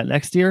we'll see that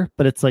next year.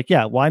 But it's like,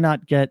 yeah, why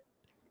not get?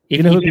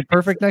 Who would be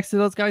perfect next to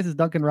those guys is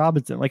Duncan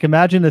Robinson. Like,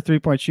 imagine the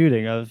 3-point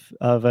shooting of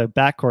a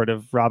backcourt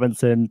of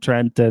Robinson,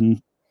 Trent,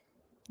 and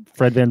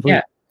Fred VanVleet.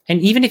 Yeah. And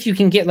even if you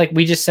can get, like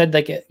we just said,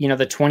 like, the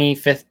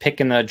 25th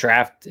pick in the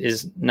draft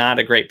is not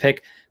a great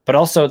pick, but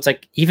also it's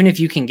like, even if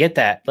you can get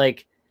that,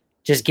 like,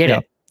 just get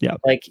it. Yeah.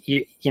 Like,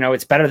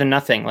 it's better than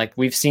nothing. Like,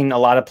 we've seen a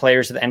lot of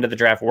players at the end of the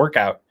draft work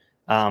out.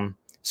 I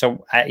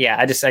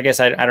guess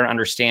I don't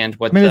understand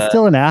what. I mean, it's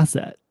still an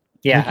asset.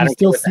 Yeah. Like,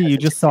 you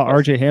just saw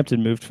RJ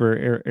Hampton moved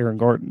for Aaron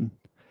Gordon.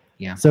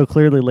 Yeah. So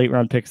clearly late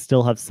round picks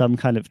still have some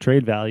kind of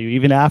trade value,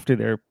 even after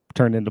they're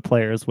turned into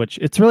players, which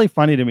it's really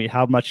funny to me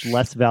how much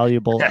less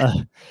valuable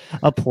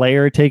a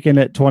player taken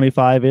at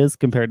 25 is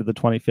compared to the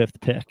 25th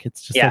pick.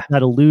 It's just like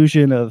that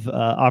illusion of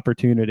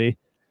opportunity.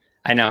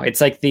 I know.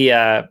 It's like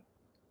the,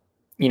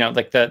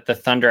 like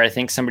the Thunder, I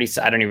think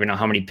I don't even know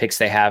how many picks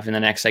they have in the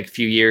next like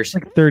few years.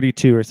 Like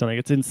 32 or something.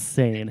 It's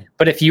insane.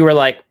 But if you were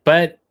like,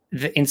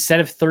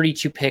 instead of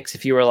 32 picks,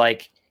 if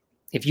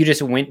you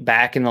just went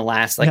back in the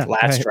last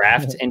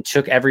draft and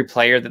took every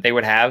player that they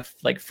would have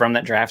like from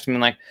that draft, I mean,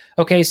 like,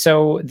 okay,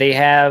 so they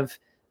have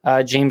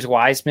James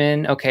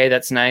Wiseman. Okay,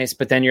 that's nice.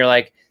 But then you're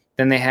like,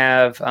 then they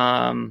have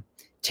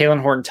Taylor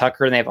Horton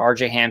Tucker and they have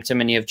RJ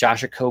Hampton and you have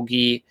Josh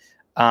Okogie,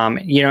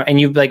 and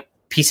you like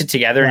piece it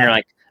together and you're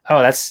like,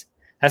 oh, that's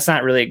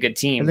not really a good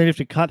team. And then you have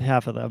to cut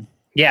half of them.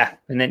 Yeah.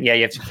 And then, you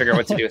have to figure out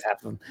what to do with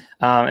half of them.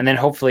 And then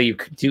hopefully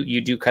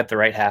you do cut the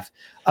right half.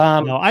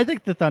 No, I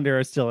think the Thunder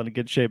are still in a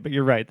good shape, but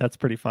you're right. That's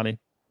pretty funny.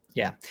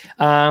 Yeah.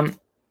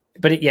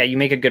 But you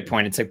make a good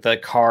point. It's like the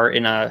car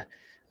in a,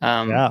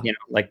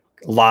 like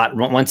lot.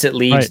 Once it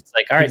leaves, It's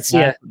like, all right, see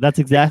ya. That's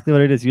exactly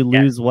what it is. You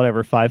lose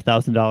whatever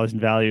 $5,000 in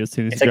value as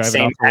soon as you drive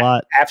it off the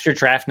lot. After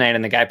draft night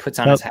and the guy puts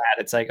on his hat,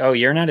 it's like, oh,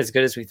 you're not as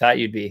good as we thought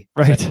you'd be.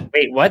 Right. Like,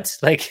 wait, what?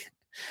 Like,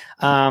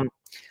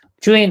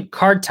 Julian,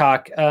 card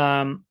talk.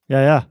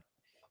 Yeah.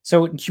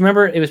 So do you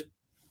remember it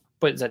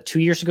was, 2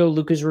 years ago,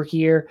 Luka's rookie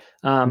year?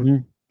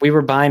 We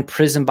were buying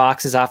Prism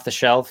boxes off the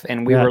shelf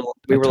and we were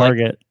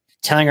Target. like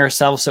telling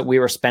ourselves that we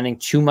were spending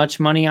too much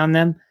money on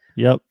them.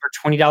 Yep.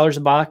 For $20 a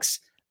box.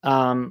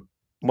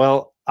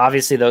 Well,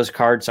 obviously those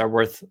cards are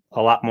worth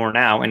a lot more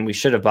now and we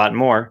should have bought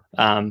more.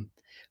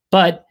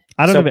 But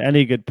I don't have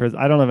any good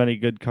I don't have any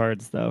good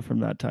cards though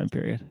from that time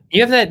period.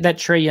 You have that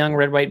Trae Young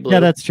red, white, blue. Yeah,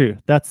 that's true.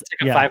 That's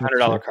like a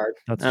 $500 card.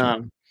 That's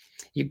true.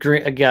 You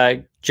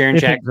Jaren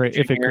Jackson.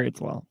 If it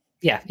grades well.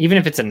 Yeah, even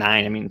if it's a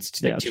 9, I mean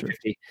it's like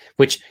 $250,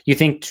 which you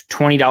think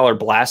 $20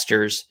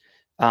 blasters.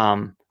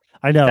 I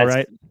know,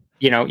 right?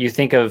 You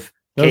think of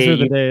those are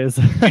the days.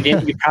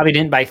 you probably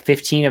didn't buy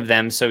 15 of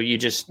them, so you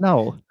just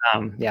no.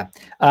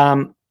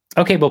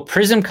 Okay, well,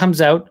 Prism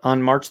comes out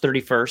on March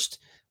 31st,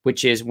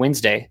 which is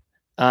Wednesday.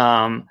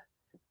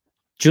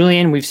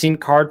 Julian, we've seen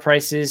card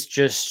prices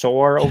just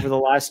soar over the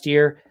last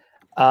year.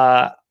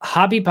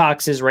 Hobby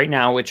boxes right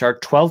now, which are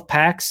 12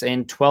 packs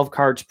and 12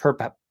 cards per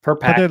pack.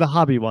 But they're the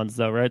hobby ones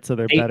though, right? So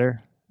they're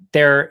better.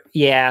 They're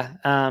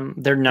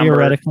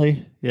numbered.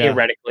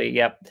 Theoretically,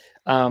 yep.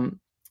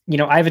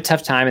 I have a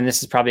tough time, and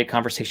this is probably a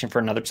conversation for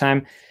another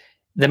time.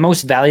 The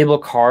most valuable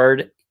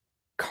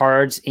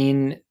cards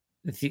in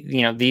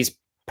these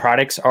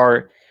products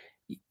are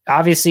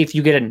obviously if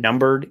you get a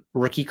numbered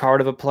rookie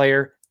card of a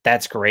player,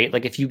 that's great.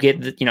 Like if you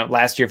get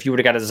last year, if you would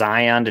have got a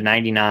Zion to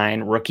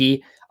 99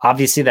 rookie,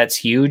 obviously that's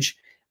huge.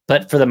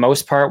 But for the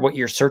most part, what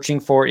you're searching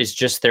for is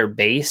just their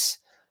base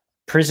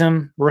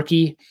Prism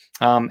rookie.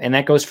 And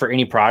that goes for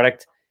any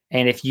product.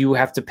 And if you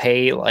have to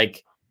pay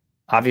like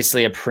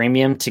obviously a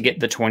premium to get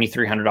the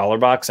 $2,300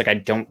 box, like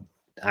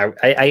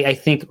I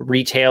think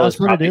retail that's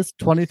is what probably, it is,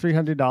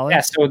 $2,300.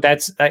 Yeah, so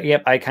that's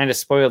yep. I kind of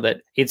spoiled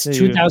it. It's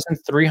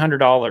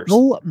 $2,300.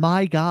 Oh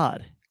my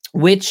god!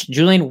 Which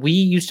Julian, we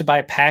used to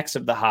buy packs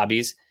of the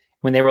hobbies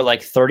when they were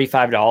like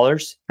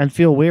 $35 and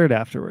feel weird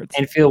afterwards.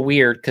 And feel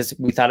weird because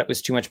we thought it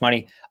was too much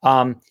money.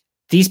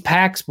 These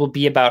packs will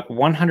be about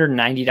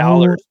 $190.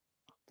 Oh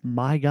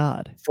my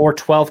god! For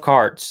 12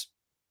 cards.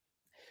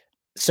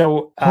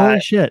 So holy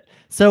shit!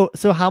 So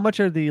how much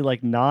are the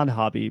like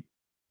non-hobby?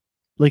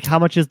 Like, how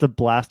much is the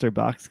blaster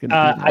box going to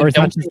be? I Or is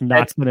don't that just think not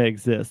that's- going to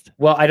exist?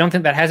 Well, I don't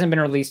think that hasn't been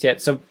released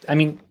yet. So, I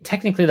mean,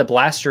 technically the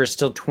blaster is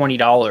still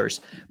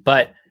 $20,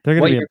 but They're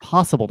going what to be you're-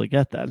 impossible to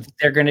get then.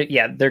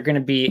 they're gonna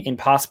be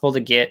impossible to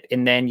get,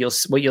 and then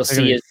what you'll They're gonna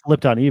see be is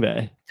flipped on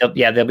eBay.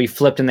 they'll be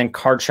flipped, and then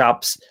card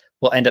shops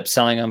will end up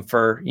selling them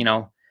for,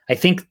 I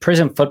think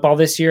Prism Football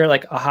this year,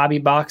 like a hobby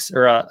box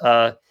or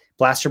a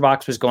blaster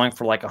box was going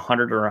for like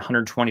 $100 or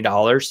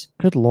 $120.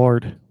 Good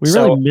Lord. We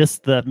So- really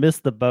missed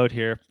the boat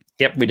here.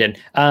 Yep, we did.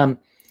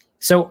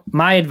 So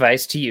my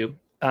advice to you,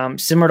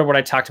 similar to what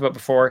I talked about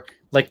before,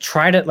 like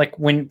try to, like,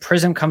 when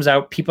Prism comes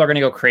out, people are going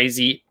to go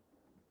crazy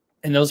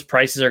and those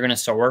prices are going to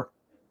soar.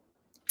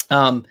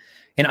 And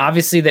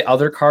obviously the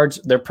other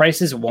cards, their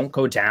prices won't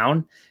go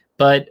down,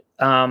 but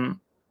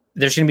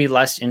there's going to be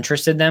less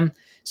interest in them.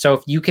 So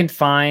if you can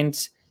find,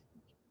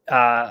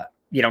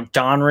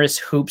 Donruss,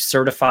 Hoops,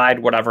 Certified,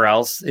 whatever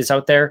else is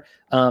out there,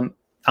 on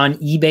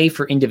eBay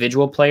for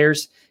individual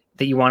players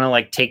that you want to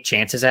like take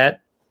chances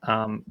at,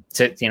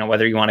 to,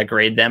 whether you want to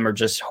grade them or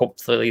just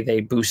hopefully they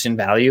boost in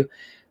value.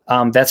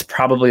 That's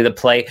probably the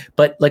play.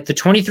 But like the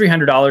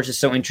 $2,300 is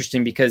so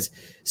interesting because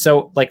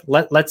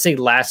let's say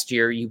last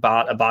year you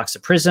bought a box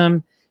of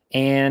Prism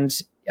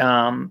and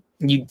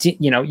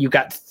you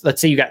got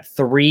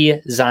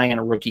 3 Zion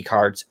rookie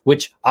cards,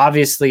 which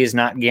obviously is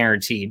not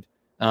guaranteed.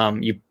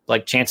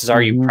 Chances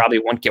are you probably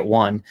won't get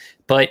one,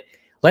 but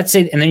let's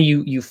say, and then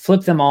you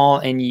flip them all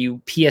and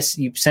you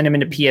send them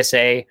into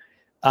PSA,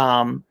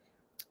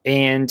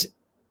 and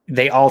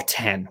they all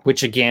 10,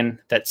 which again,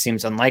 that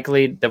seems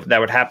unlikely that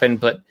would happen,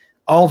 but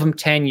all of them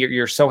 10,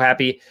 you're so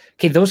happy.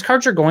 Okay. Those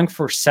cards are going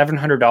for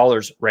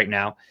 $700 right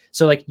now.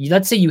 So like,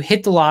 let's say you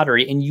hit the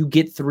lottery and you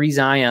get 3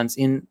 Zions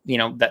in,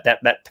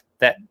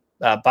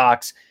 that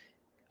box.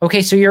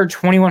 Okay. So you're at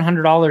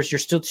 $2,100. You're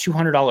still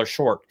 $200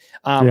 short.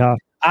 Yeah.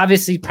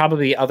 Obviously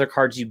probably the other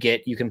cards you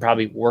get, you can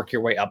probably work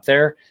your way up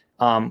there.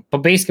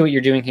 But basically what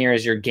you're doing here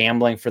is you're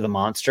gambling for the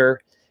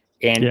monster.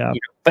 And,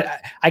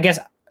 but I guess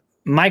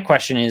my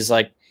question is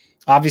like,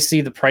 obviously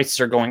the prices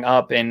are going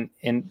up and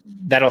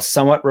that'll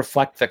somewhat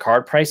reflect the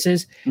card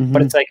prices,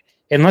 but it's like,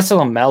 unless a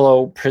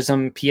LaMelo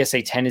Prism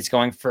PSA 10 is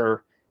going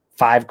for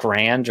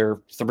 $5,000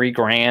 or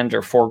 $3,000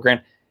 or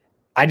 $4,000,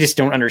 I just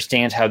don't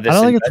understand how this. I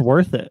don't think it's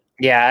worth it.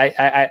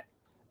 Yeah.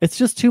 It's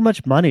just too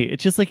much money.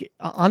 It's just like,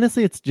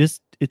 honestly, it's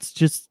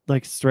just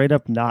like straight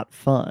up not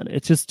fun.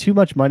 It's just too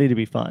much money to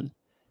be fun.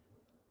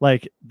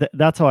 Like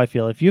that's how I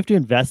feel. If you have to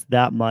invest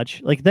that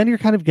much, like then you're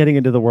kind of getting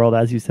into the world,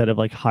 as you said, of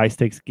like high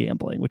stakes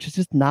gambling, which is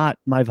just not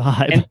my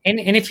vibe. And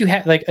if you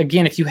have, like,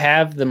 again, if you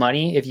have the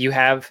money, if you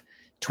have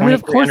 $2,300,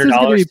 of course, there's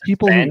going to be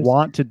people spend, who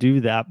want to do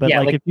that, but Yeah,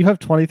 like if you have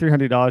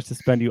 $2,300 to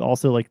spend, you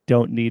also like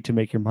don't need to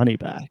make your money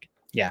back.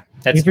 yeah,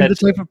 If you're the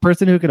type of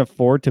person who can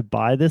afford to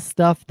buy this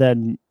stuff,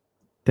 then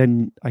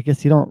I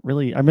guess you don't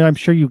really. I mean, I'm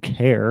sure you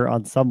care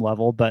on some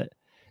level, but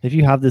if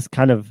you have this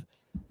kind of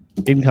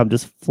income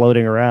just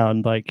floating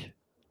around, like,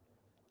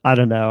 I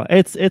don't know.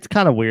 It's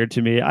kind of weird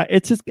to me.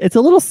 It's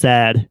a little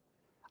sad.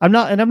 I'm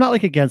not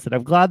like against it.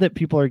 I'm glad that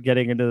people are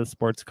getting into the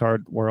sports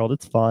card world.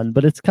 It's fun,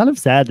 but it's kind of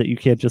sad that you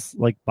can't just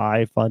like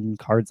buy fun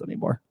cards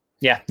anymore.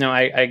 Yeah, no,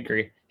 I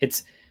agree.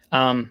 It's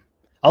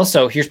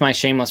also, here's my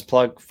shameless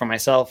plug for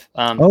myself.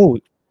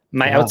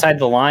 My Outside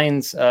the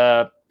Lines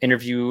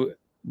interview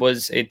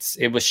was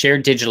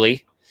shared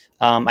digitally.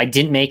 I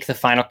didn't make the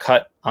final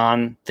cut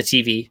on the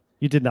TV.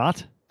 You did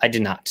not? I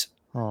did not.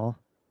 Oh.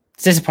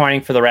 It's disappointing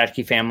for the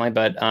Radke family,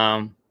 but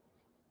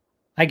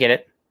I get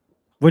it.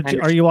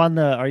 Are you on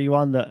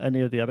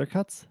any of the other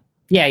cuts?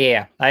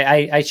 Yeah.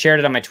 I shared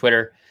it on my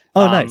Twitter.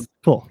 Oh, nice.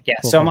 Cool. Yeah.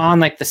 Cool, So cool. I'm on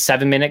like the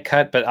 7-minute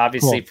cut, but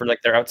obviously Cool. for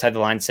like their Outside the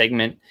Line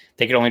segment,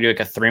 they could only do like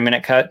a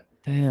 3-minute cut.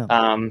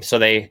 Damn. So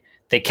they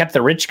kept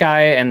the rich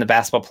guy and the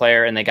basketball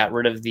player, and they got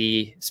rid of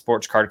the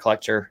sports card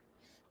collector.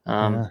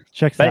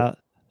 Checks but- out.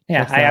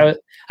 Yeah, Checks out.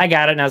 I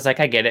got it, and I was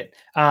like, I get it.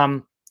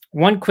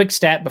 One quick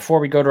stat before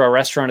we go to our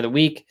restaurant of the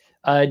week.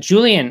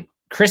 Julian,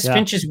 Chris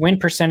Finch's win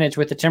percentage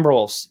with the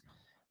Timberwolves,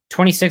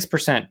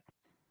 26%.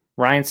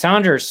 Ryan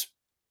Saunders'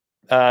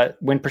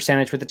 win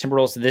percentage with the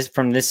Timberwolves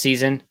from this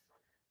season,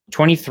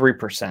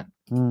 23%.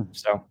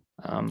 So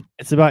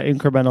It's about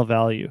incremental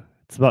value.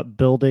 It's about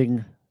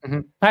building.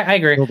 I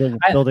agree. Building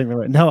the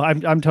right. No,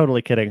 I'm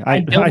totally kidding.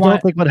 I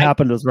don't think what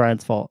happened was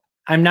Ryan's fault.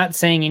 I'm not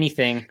saying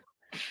anything.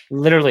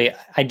 Literally,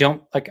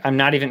 I'm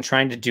not even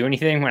trying to do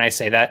anything when I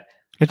say that.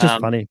 It's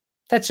just funny.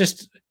 That's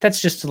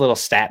just a little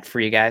stat for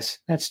you guys.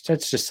 That's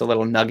just a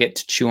little nugget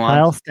to chew on.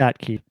 Kyle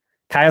Statke.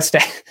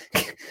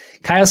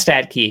 Kyle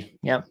Statke.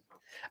 Yep.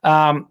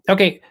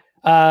 Okay.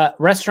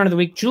 Restaurant of the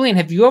week. Julian,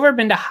 have you ever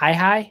been to Hi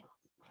Hi?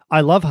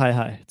 I love Hi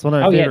Hi. It's one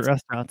of my favorite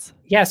restaurants.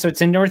 Yeah. So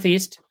it's in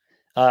Northeast.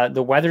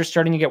 The weather's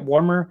starting to get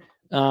warmer.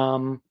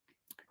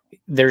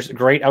 There's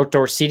great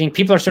outdoor seating.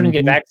 People are starting to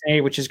get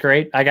vaccinated, which is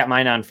great. I got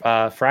mine on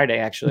Friday,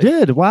 actually. You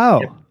did?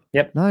 Wow.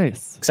 Yep.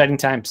 Nice. Exciting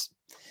times.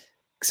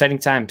 Very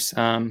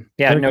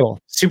cool.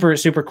 Super,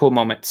 super cool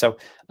moment. So,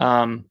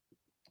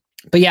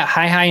 but yeah,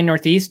 Hi in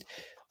Northeast.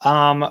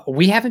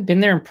 We haven't been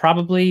there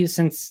probably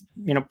since,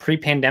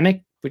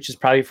 pre-pandemic, which is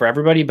probably for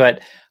everybody,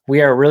 but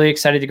we are really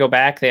excited to go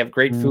back. They have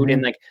great food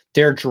and like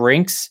their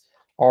drinks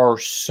are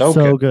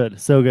so good.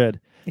 So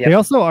good. Yep. They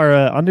also are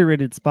an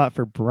underrated spot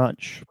for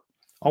brunch.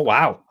 Oh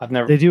wow,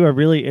 They do a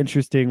really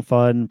interesting,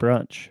 fun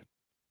brunch.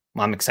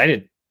 I'm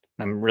excited.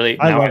 I'm really.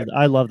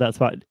 I love that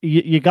spot.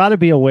 You got to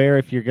be aware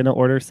if you're gonna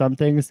order some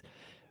things.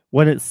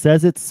 When it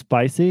says it's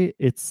spicy,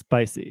 it's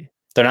spicy.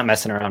 They're not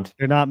messing around.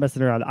 They're not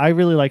messing around. I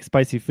really like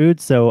spicy food,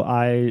 so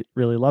I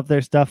really love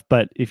their stuff.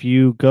 But if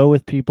you go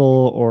with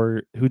people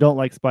or who don't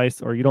like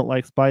spice or you don't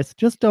like spice,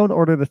 just don't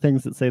order the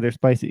things that say they're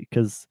spicy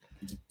because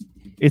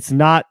it's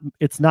not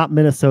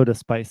Minnesota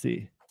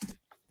spicy.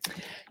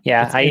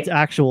 Yeah, it's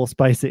actual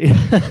spicy.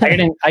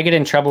 I get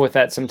in trouble with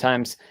that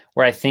sometimes,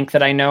 where I think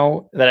that I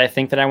know that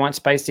I want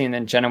spicy, and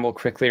then Jenna will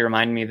quickly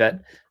remind me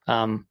that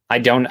I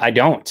don't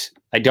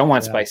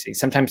want spicy.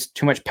 Sometimes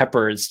too much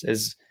pepper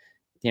is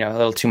a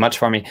little too much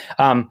for me.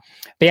 But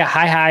yeah,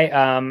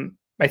 hi.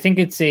 I think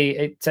it's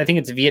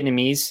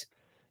Vietnamese.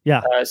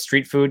 Yeah.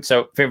 Street food.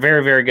 So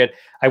very, very good.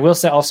 I will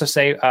also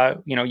say,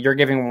 you're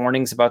giving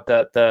warnings about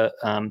the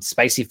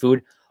spicy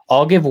food.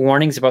 I'll give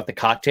warnings about the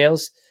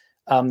cocktails.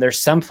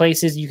 There's some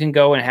places you can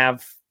go and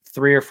have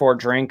 3 or 4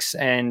 drinks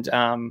and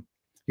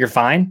you're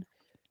fine.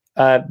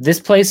 This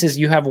place is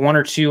you have 1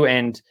 or 2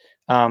 and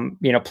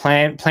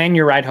plan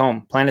your ride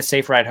home, plan a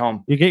safe ride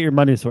home. You get your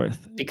money's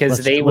worth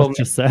because let's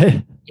just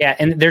say, yeah.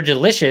 And they're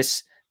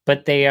delicious,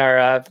 but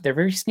they're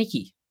very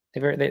sneaky.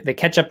 They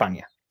catch up on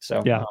you.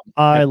 So yeah,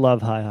 I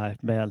love Hi,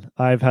 man.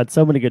 I've had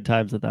so many good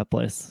times at that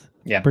place.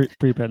 Yeah.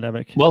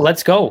 Pre-pandemic. Well,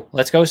 let's go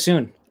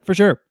soon. For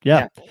sure.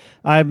 Yeah.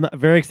 I'm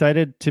very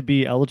excited to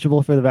be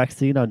eligible for the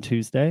vaccine on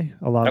Tuesday,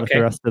 along with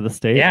the rest of the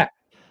state. Yeah.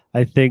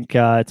 I think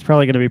it's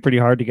probably going to be pretty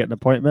hard to get an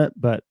appointment,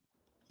 but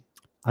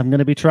I'm going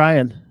to be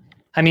trying.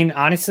 I mean,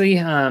 honestly,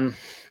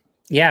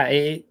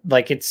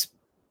 it's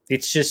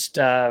just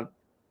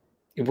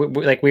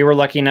we were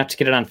lucky enough to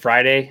get it on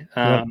Friday.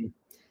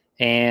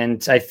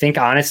 And I think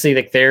honestly,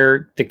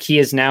 the key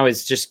is now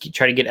is just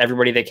try to get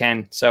everybody they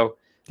can. So,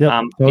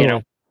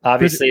 totally.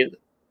 Obviously,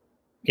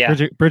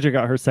 Bridget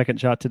got her second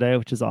shot today,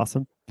 which is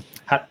awesome.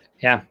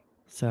 Yeah.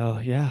 So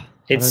yeah,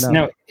 it's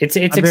I'm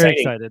exciting. very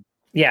excited.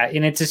 Yeah.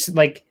 And it's just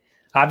like,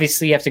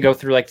 obviously you have to go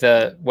through like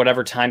the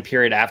whatever time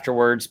period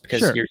afterwards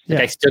because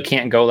I still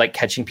can't go like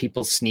catching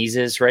people's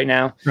sneezes right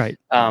now. Right.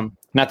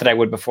 Not that I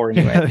would before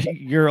anyway.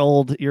 your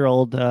old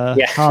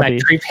hobby. My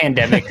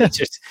pre-pandemic. It's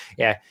just,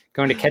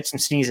 going to catch some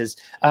sneezes.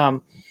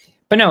 But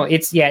no,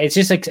 it's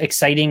just like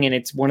exciting. And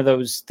it's one of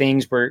those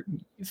things where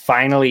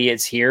finally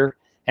it's here.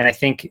 And I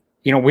think,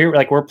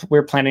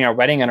 we're planning our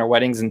wedding and our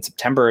weddings in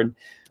September. And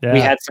we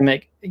had some,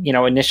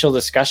 initial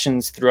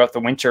discussions throughout the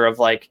winter of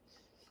like,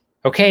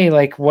 okay,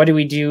 like what do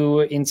we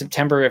do in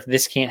September if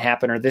this can't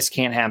happen or this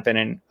can't happen?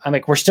 And I'm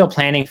like, we're still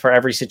planning for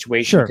every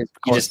situation. Sure,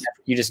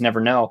 you just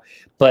never know.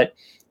 But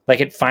like,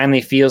 it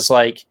finally feels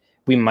like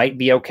we might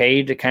be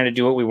okay to kind of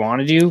do what we want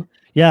to do.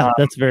 Yeah,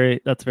 that's very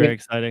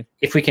exciting.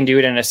 If we can do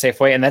it in a safe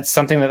way. And that's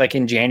something that like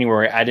in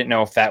January, I didn't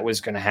know if that was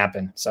going to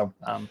happen. So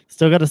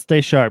still got to stay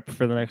sharp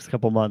for the next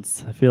couple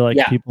months. I feel like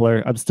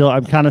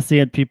I'm kind of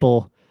seeing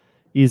people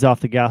ease off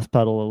the gas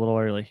pedal a little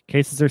early.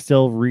 Cases are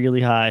still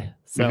really high.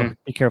 So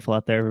be careful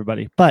out there,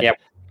 everybody. But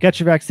get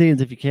your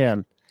vaccines if you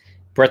can.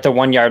 We're at the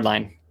 1 yard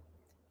line.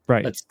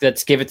 Right.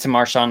 Let's give it to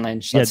Marshawn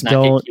Lynch. Let's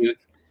not get cute.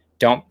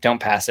 Don't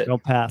pass it.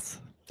 Don't pass.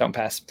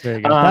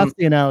 Very good. That's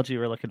the analogy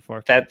we're looking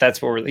for.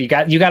 That's what you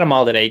got them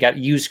all today. You got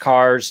used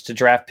cars to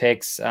draft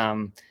picks,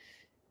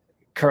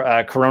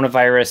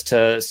 coronavirus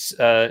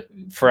to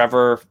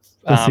forever.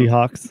 The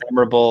Seahawks.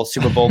 Memorable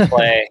Super Bowl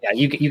play. Yeah,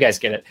 you guys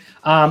get it.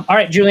 All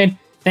right, Julian.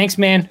 Thanks,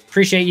 man.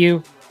 Appreciate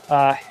you.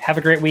 Have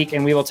a great week,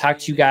 and we will talk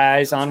to you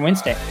guys on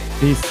Wednesday.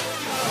 Peace.